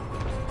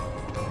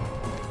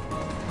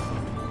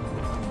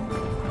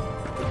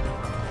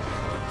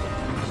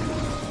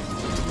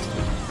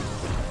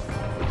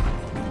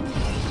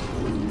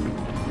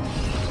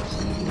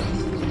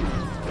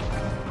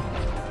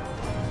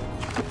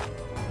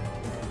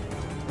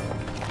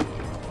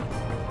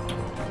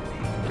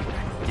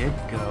 Did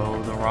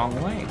go the wrong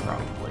way,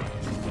 probably.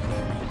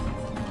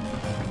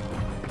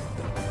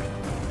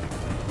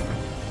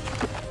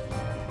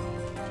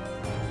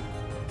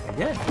 I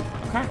did.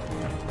 Okay.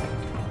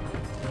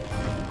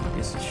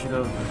 Guess it should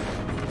have.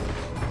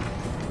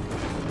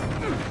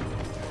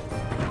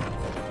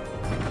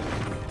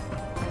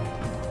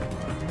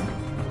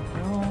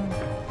 No.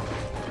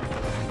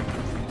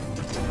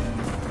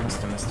 Must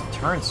have missed a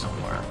turn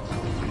somewhere.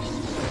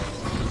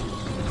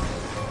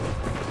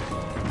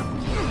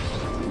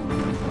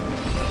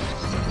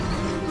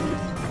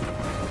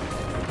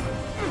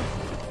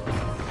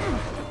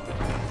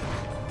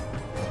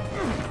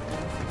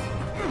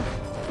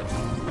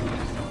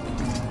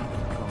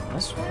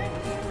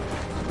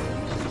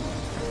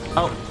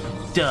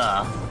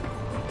 Duh.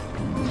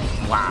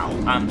 Wow,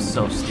 I'm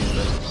so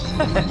stupid.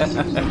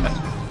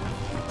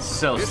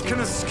 So It stupid. can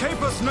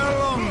escape us no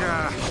longer.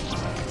 I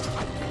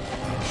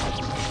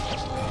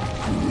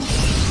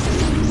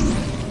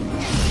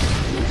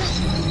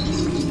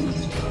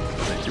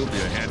think you'll be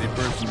a handy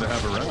person to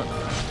have around.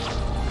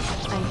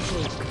 I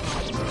hate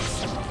clowns.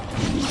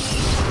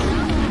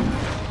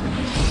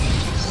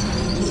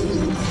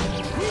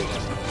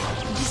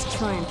 Just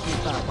try and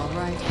keep up,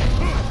 alright?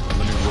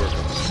 Let me work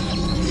on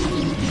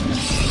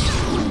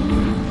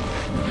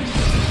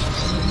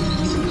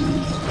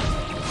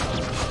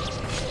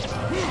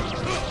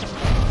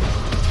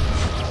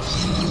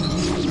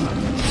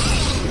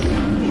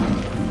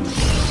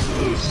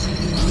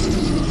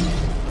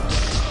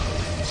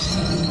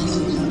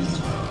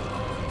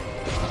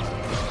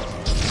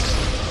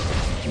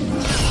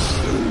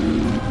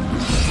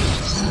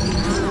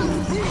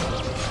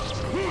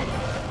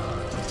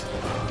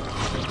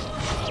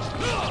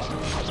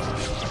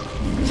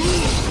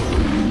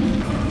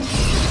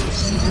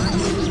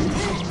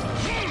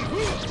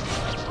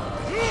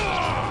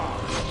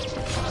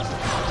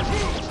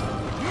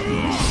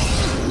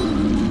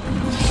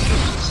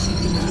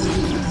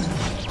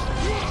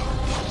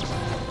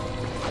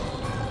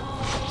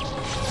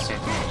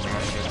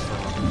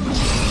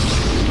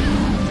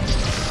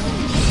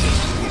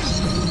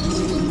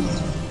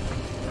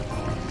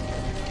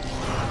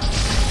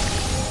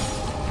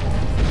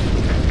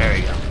There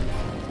you go.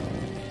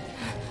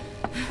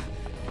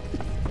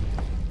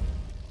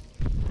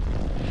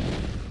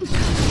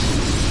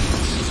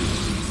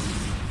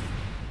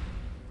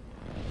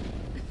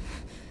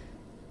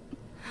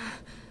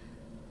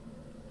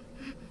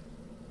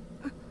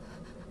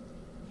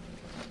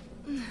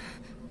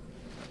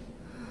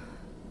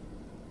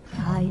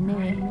 Hi,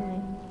 Nick.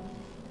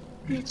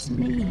 It's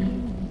me,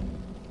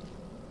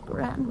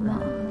 Grandma.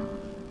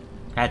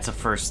 That's a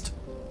first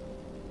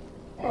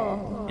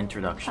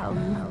introduction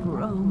I've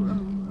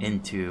grown.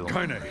 into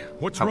Kaine,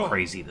 what's how wrong?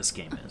 crazy this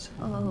game is.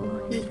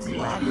 Oh, it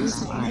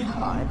gladdens my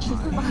heart to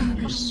find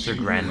It's your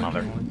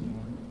grandmother.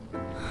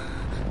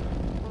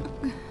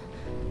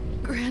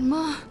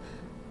 Grandma?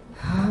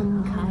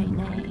 Come,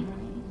 Kaine.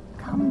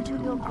 Come to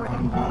your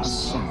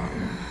grandma's side.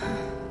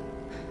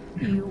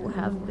 You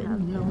have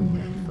been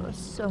lonely for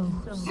so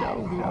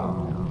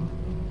long.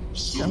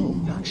 So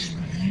much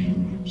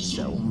pain,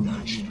 so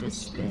much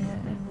despair.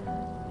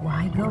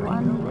 Why go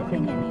on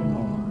living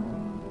anymore,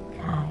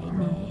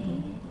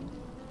 Kaine?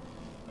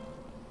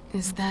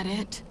 Is that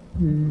it?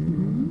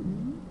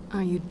 Hmm?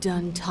 Are you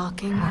done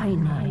talking?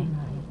 Kaine,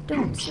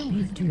 don't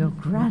speak to your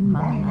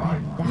grandma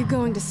like that. You're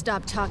going to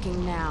stop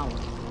talking now.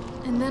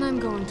 And then I'm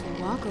going to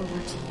walk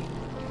over to you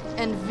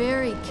and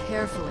very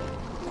carefully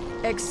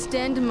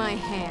extend my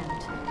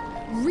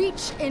hand,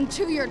 reach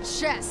into your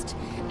chest,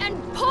 and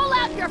pull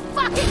out your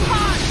fucking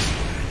heart!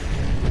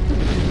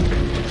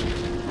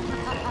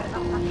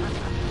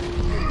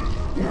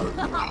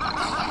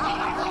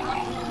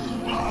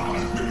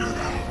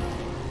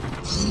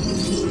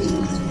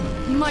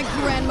 My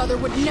grandmother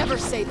would never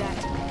say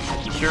that.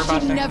 You sure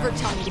about She'd that? never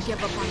tell me to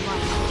give up on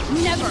life.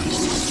 Never! I've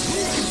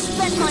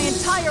spent my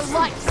entire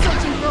life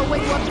searching for a way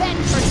to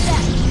avenge her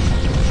death.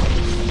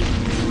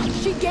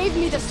 She gave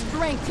me the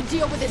strength to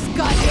deal with this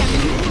goddamn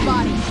human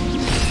body.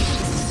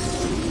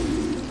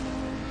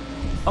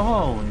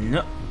 Oh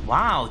no!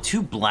 Wow,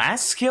 2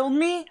 blasts killed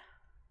me?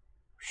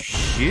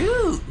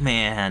 Shoot,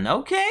 man.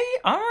 Okay,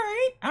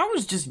 alright. I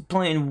was just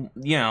playing,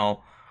 you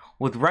know,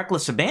 with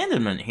reckless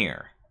abandonment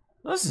here.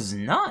 This is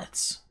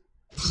nuts.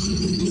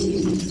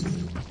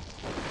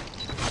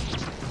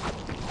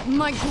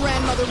 My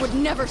grandmother would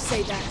never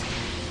say that.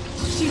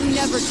 She'd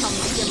never tell me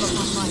to give up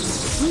on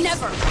life.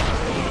 Never!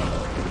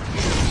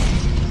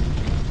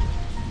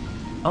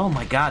 Oh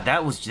my god,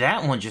 that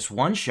one just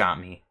one-shot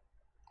me.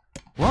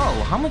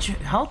 Whoa, how much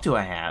health do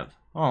I have?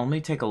 Oh, let me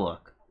take a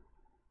look.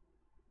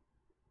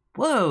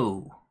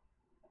 Whoa.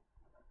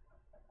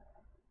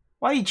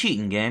 Why are you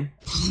cheating, game?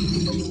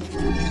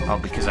 Oh,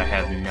 because I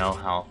have no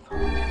health.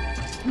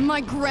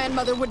 My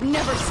grandmother would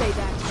never say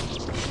that.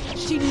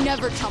 She'd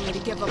never tell me to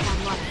give up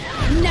on life.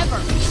 Never!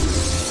 I've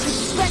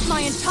spent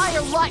my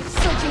entire life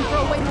searching for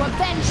a way to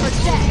avenge her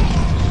death.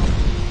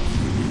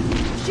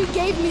 She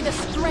gave me the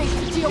strength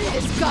to deal with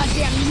this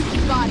goddamn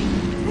human body.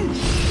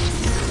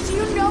 Do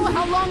you know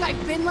how long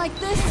I've been like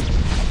this?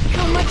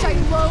 How much I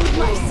loathe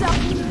myself?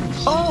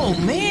 Oh,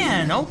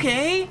 man,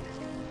 okay.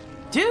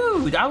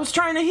 Dude, I was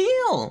trying to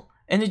heal,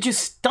 and it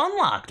just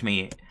stun-locked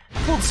me.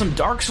 Pulled some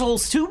Dark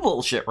Souls 2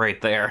 bullshit right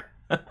there.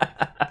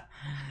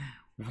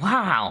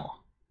 Wow.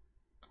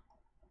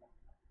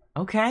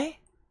 Okay,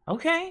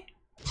 okay.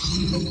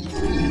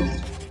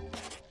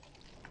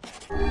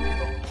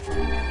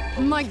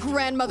 My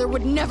grandmother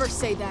would never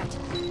say that.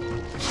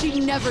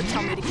 She'd never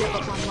tell me to give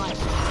up on life.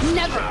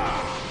 Never!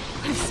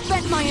 I've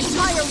spent my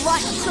entire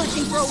life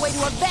searching for a way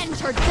to avenge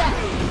her death.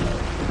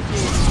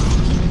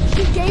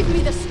 She gave me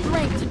the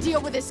strength to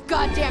deal with this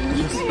goddamn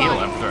Just human heal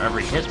body. after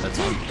every hit that's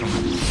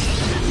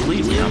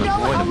completely Do you know how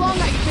unavoidable. long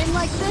I've been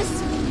like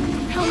this?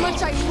 How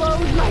much I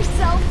loathe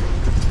myself?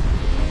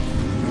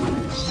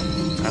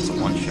 That's a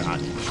one-shot.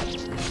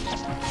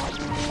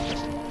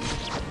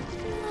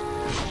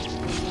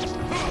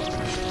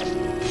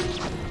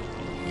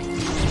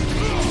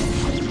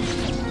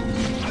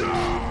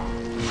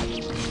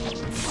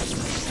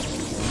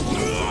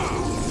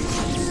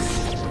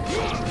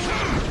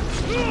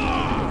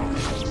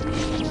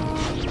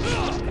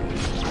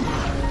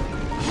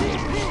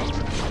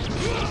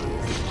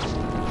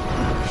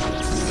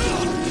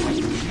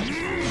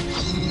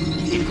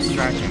 Keep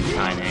distracting,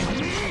 Tiny.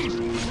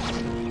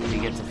 We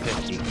get to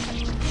 50.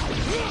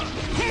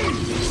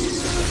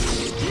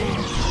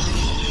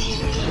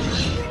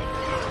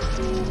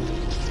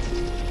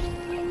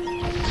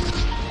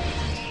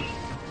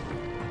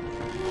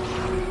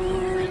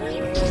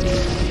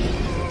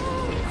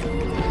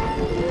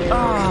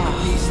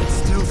 He should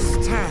still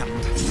stand.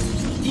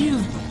 You.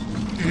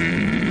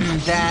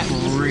 That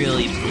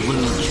really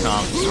blew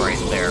chunks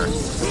right there.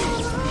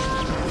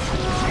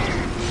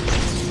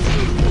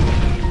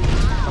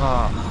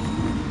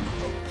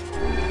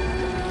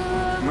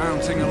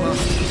 Mounting a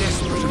last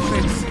desperate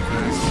offensive.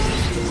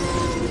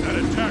 That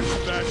attack's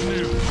bad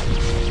news.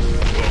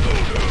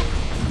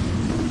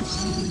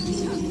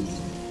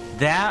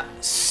 That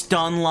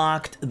stun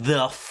locked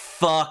the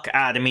fuck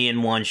out of me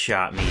and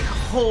one-shot me.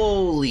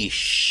 Holy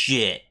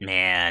shit,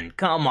 man.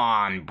 Come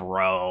on,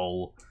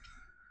 bro.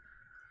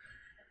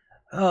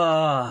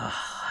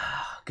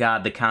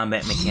 God, the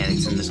combat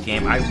mechanics in this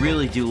game. I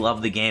really do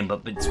love the game,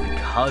 but it's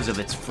because of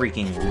its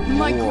freaking lore.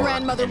 My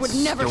grandmother would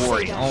never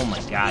story. say that. Oh my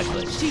god,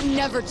 but She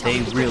never told they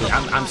me to really. give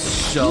up on I'm life.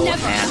 so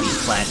Never. happy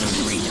Platinum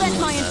Green Spent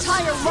my doing this.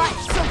 entire life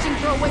searching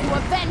for a way to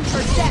avenge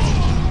her death.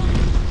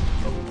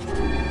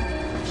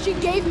 She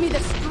gave me the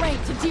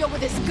strength to deal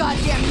with this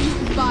goddamn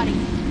mutant body.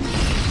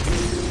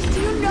 Do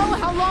you know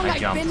how long I've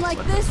jumped. been like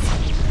this?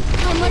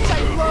 How much I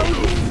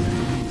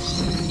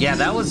loathe? Yeah,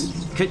 that was...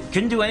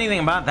 Couldn't do anything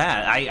about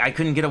that. I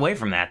couldn't get away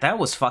from that. That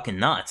was fucking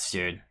nuts,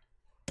 dude.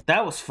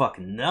 That was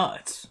fucking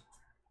nuts.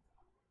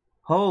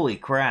 Holy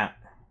crap.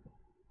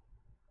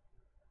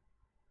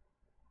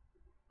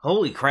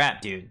 Holy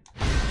crap, dude.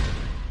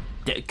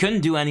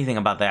 Couldn't do anything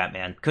about that,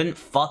 man. Couldn't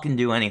fucking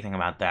do anything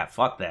about that.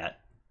 Fuck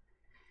that.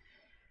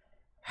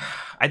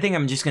 I think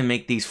I'm just gonna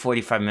make these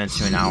 45 minutes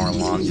to an hour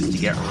long just to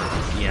get,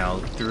 you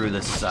know, through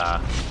this first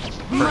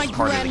My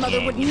part of the grandmother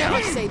game. would you know?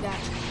 never say that.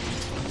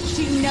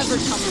 She'd never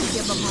tell me to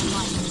give up on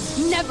life.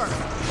 Never.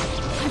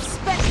 I've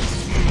spent...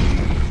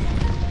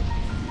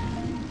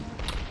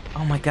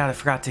 Oh my god, I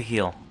forgot to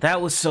heal.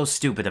 That was so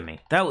stupid of me.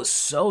 That was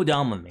so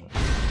dumb of me.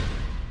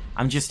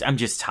 I'm just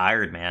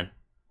tired, man.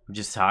 I'm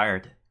just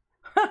tired.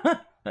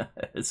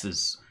 This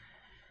is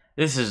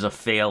a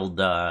failed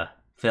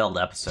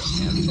episode,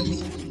 man.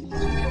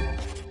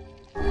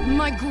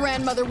 My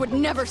grandmother would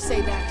never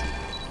say that.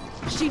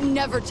 She'd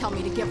never tell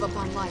me to give up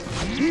on life.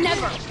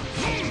 Never!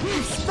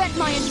 I've spent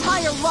my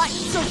entire life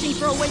searching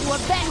for a way to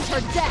avenge her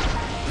death.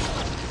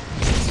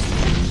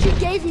 She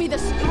gave me the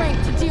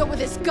strength to deal with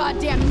this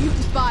goddamn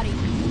mutant body.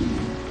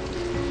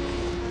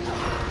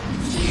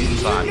 Do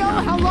you know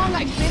how long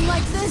I've been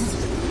like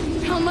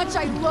this? How much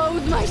I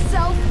loathe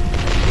myself?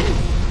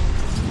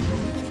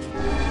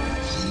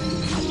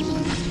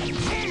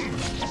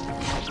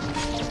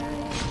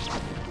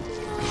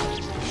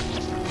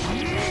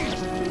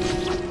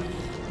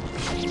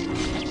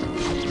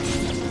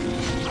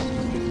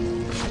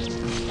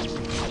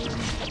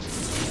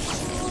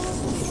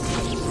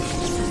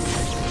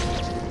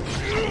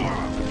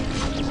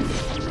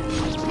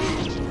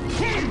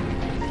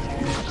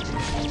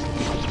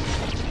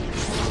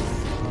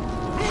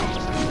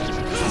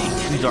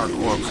 Dark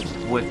Orbs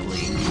quickly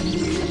to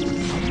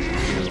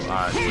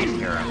take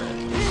care of it.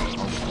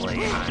 Hopefully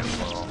I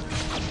will.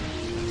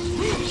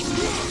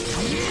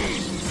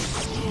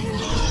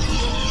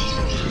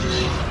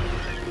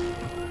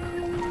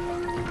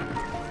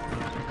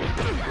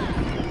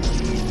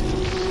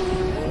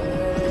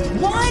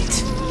 What?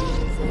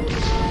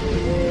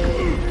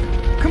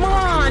 Come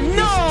on,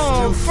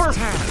 no! For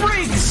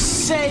frig's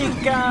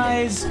sake,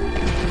 guys!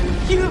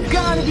 You've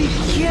gotta be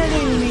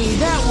kidding me!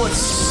 That was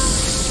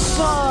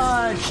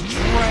such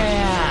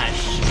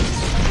trash!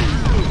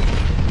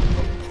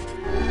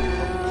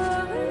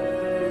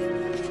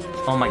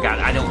 Oh my god,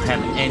 I don't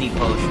have any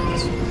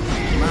potions.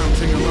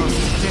 Mounting a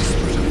last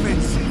desperate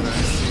offensive,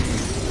 I see.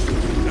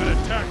 That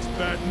attack's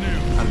bad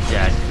news. I'm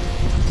dead.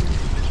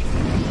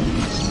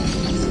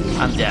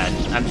 I'm dead.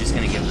 I'm just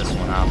gonna give this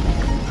one up.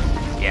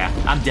 Yeah,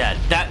 I'm dead.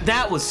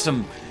 That was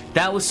some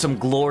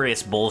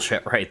glorious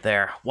bullshit right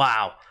there.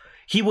 Wow.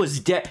 He was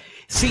dead.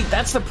 See,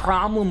 that's the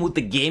problem with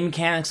the game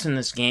mechanics in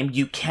this game.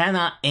 You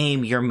cannot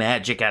aim your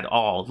magic at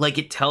all. Like,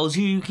 it tells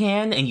you you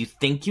can, and you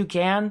think you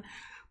can,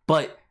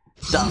 but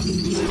the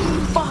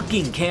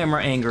fucking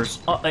camera angles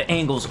are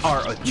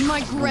atrocious.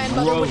 My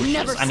grandmother would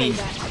never say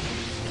that.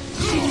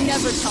 She'd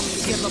never tell me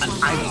to give up on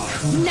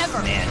life.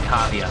 Never. Man,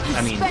 Kavya.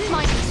 I mean,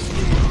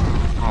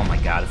 oh my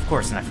god, of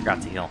course, and I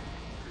forgot to heal.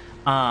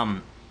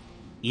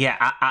 Yeah,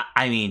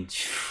 I mean,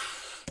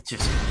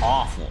 just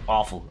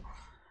awful.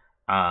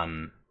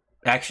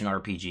 Action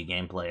RPG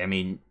gameplay. I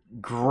mean,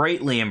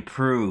 greatly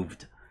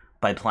improved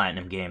by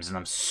Platinum Games, and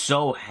I'm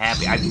so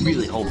happy. I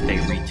really hope they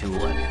retool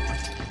it.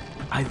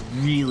 I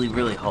really,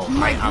 really hope.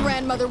 My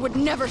grandmother would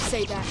never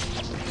say that.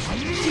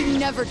 She'd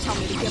never tell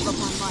me to give up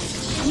on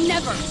life.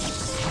 Never!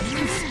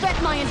 I've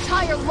spent my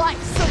entire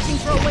life searching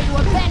for a way to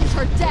avenge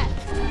her death.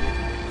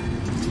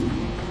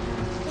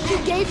 She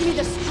gave me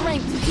the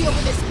strength to deal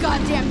with this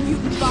goddamn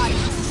mutant body.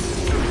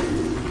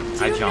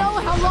 Do you know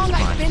how long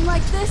I've been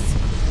like this?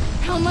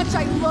 How much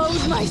I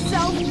loathe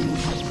myself?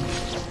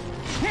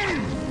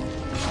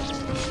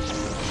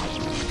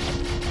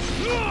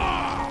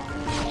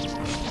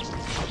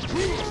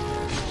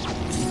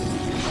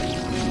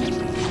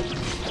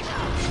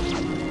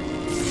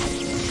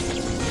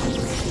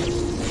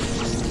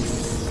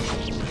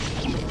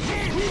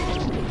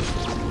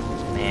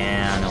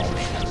 Man, oh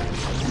man.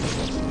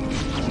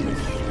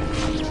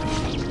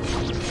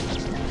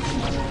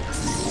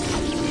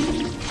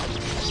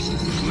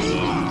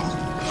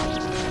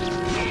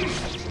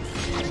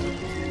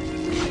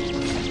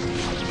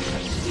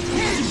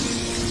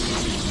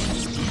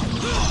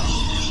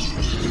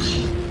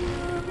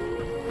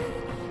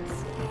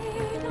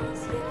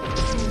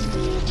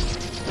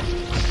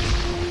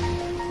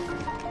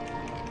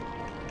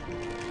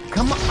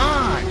 Come on!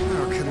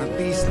 How can the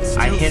beast still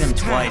I hit him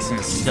stand? twice and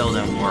it still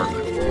didn't work.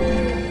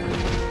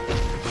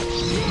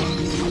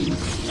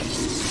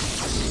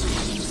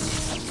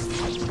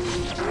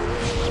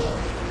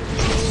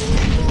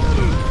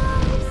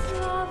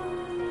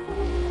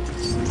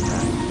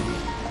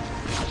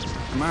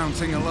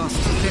 Mounting a last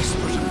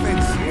desperate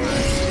offensive.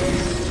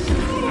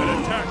 An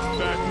attack's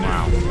back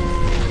now.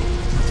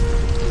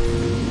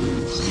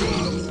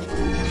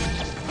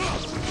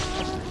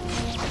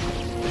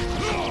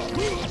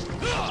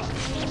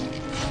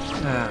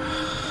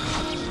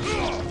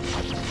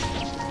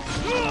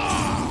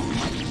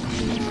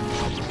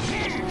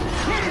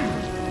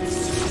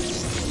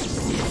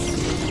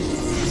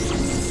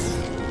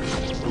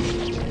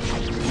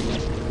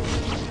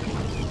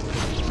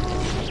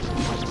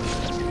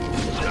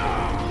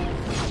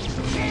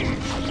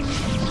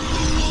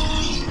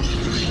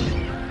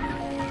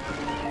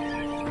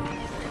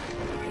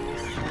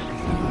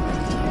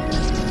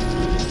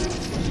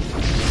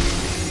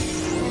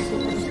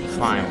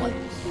 Finally.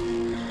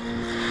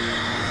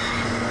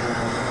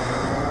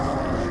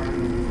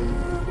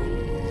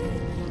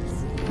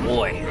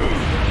 Boy.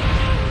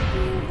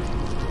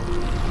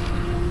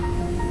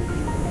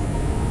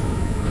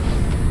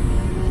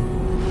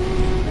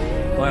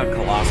 What a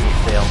colossal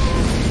fail.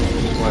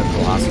 What a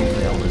colossal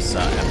fail this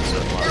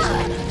episode was.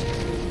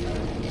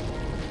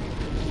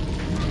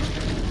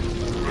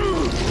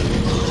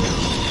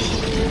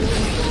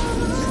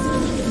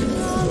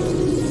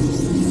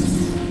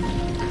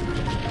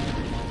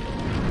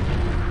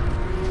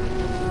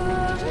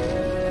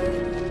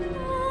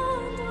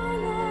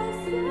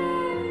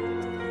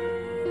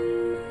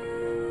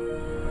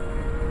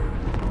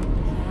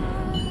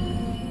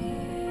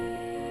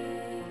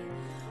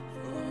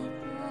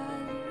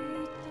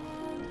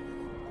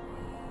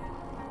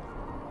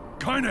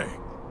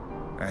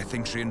 I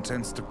think she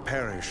intends to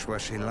perish where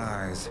she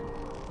lies.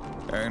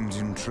 And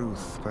in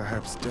truth,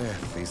 perhaps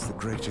death is the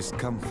greatest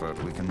comfort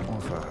we can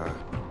offer her.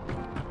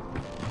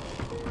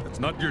 That's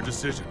not your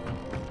decision.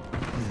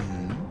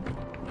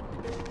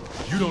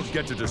 You don't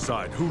get to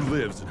decide who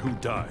lives and who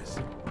dies.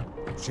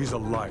 She's a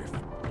life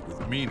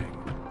with meaning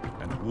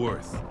and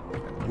worth,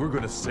 and we're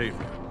gonna save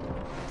her.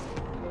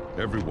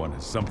 Everyone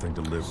has something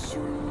to live for,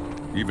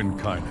 even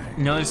Kaine.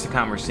 Notice the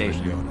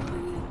conversation.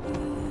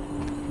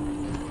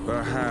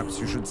 Perhaps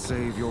you should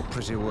save your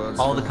pretty words.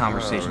 All the for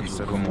conversations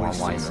her were more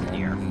wise than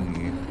Nier.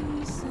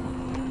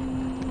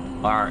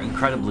 Are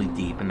incredibly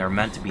deep, and they're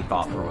meant to be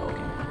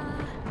thought-provoking.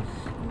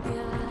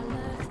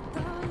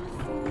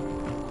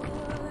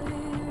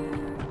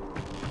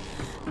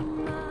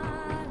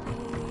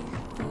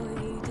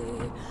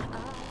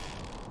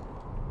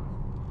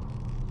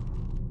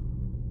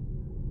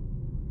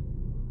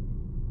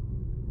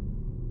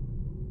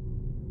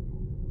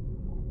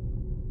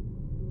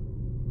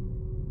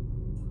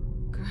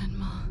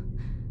 Grandma,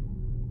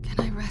 can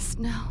I rest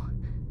now?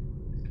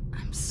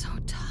 I'm so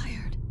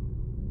tired.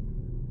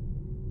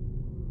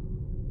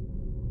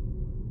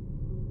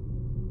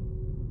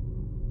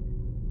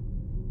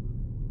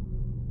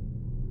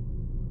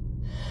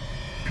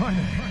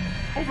 Kaine,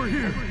 over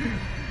here!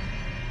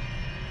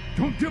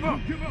 Don't give up!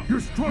 You're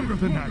stronger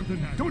than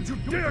that! Don't you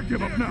dare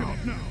give up now!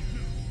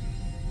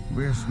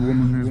 This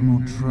woman is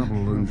more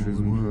trouble than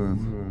she's worth.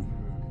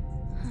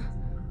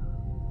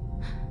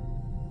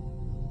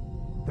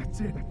 That's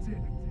it.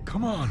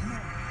 Come on.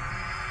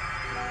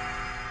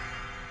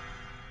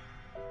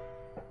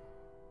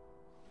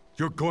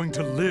 You're going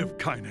to live,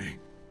 Kaine.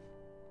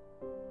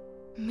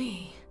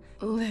 Me?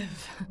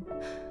 Live?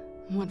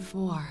 What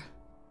for?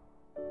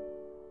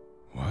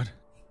 What?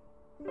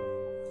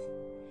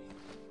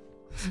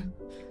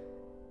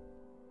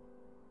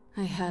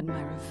 I had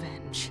my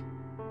revenge.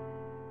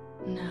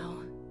 Now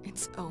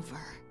it's over.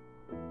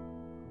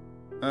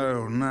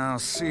 Oh, now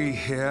see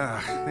here.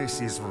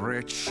 This is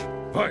rich.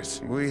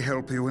 Vice! We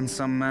help you in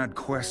some mad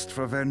quest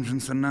for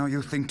vengeance, and now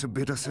you think to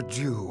bid us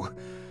adieu.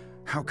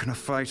 How can a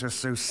fighter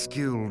so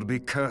skilled be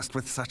cursed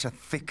with such a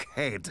thick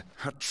head?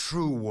 A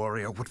true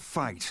warrior would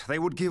fight. They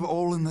would give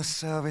all in the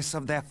service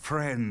of their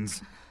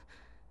friends.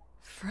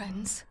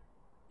 Friends?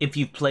 If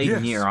you played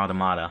Yes. Nier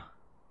Automata,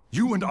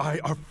 You and I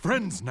are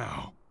friends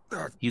now.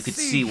 you could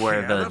see where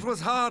here, that the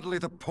was hardly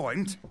the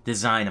point.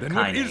 design of Then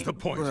what is the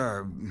Kaine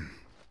point?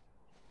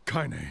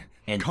 Kaine,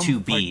 and come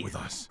 2B. fight with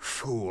us.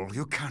 Fool,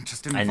 you can't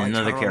just invite and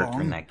another her character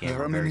along. in that game There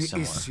are are very many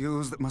similar.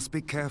 issues that must be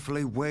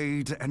carefully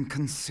weighed and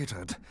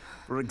considered.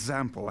 For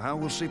example, how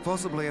will she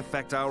possibly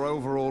affect our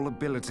overall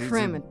abilities?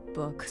 Cram it,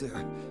 book.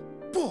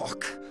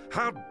 Book!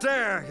 How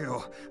dare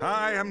you!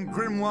 I am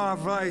Grimoire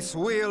Weiss,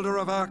 wielder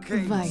of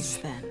arcane. Vice,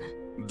 then.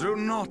 Do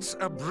not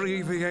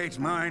abbreviate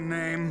my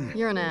name.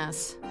 You're an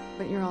ass,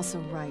 but you're also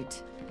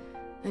right.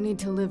 I need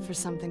to live for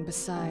something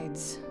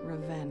besides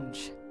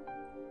revenge.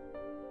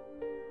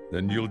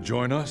 Then you'll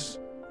join us?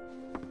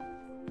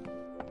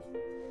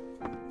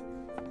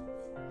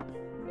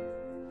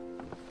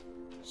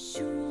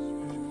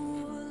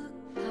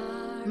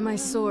 My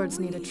swords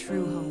need a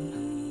true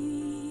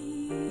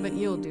home. But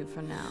you'll do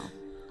for now.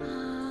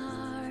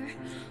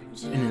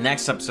 In the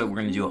next episode, we're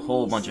going to do a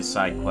whole bunch of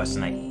side quests,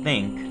 and I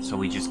think, so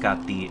we just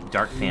got the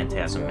Dark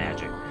Phantasm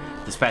magic.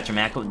 Dispatch a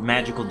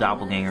magical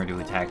doppelganger to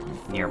attack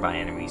nearby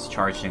enemies.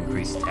 Charge to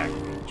increase attack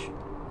range.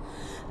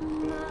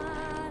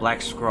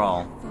 Black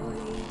Scrawl.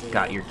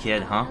 Got your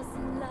kid, huh?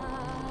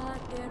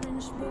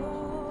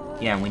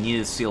 Yeah, and we need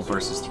a seal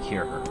versus to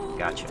cure her.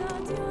 Gotcha.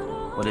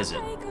 What is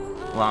it?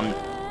 Well, I'm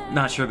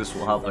not sure this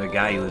will help a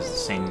guy who has the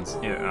same...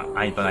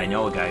 but I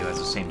know a guy who has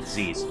the same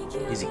disease.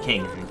 He's a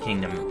king in the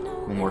kingdom.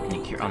 Been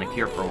working on a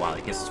cure for a while. I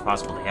guess it's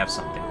possible to have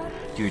something.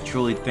 Do you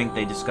truly think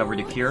they discovered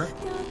a cure?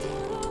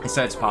 I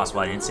said it's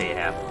possible. I didn't say it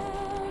happened.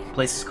 The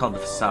place is called the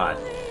Facade.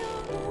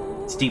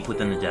 It's deep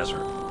within the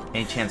desert.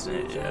 Any chance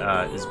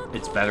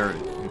it's better?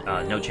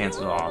 No chance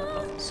at all.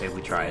 I'll say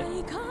we try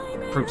it.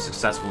 Proof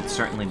successful would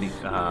certainly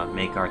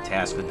make our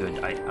task a good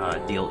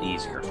deal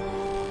easier.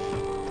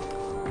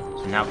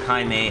 So now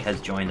Kaime has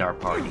joined our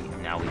party,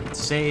 and now we can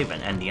save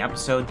and end the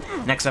episode.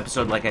 Next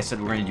episode, like I said,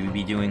 we're going to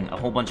be doing a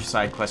whole bunch of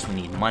side quests. We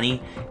need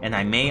money, and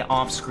I may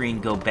off-screen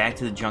go back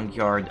to the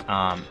junkyard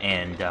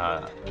and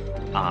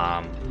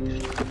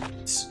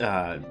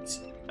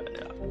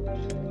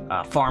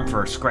farm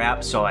for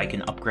scrap so I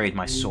can upgrade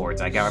my swords.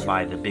 I gotta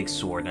buy the big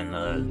sword in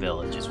the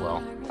village as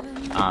well.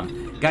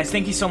 Guys,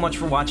 thank you so much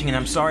for watching, and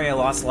I'm sorry I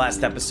lost the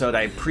last episode.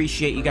 I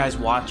appreciate you guys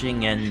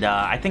watching, and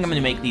I think I'm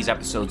going to make these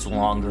episodes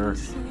longer,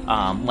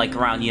 like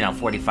around,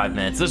 45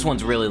 minutes. This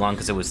one's really long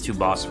because it was 2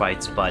 boss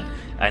fights,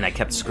 and I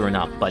kept screwing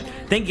up. But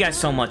thank you guys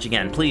so much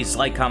again. Please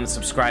like, comment,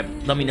 subscribe.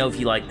 Let me know if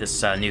you like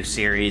this new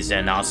series,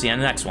 and I'll see you on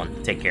the next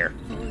one. Take care.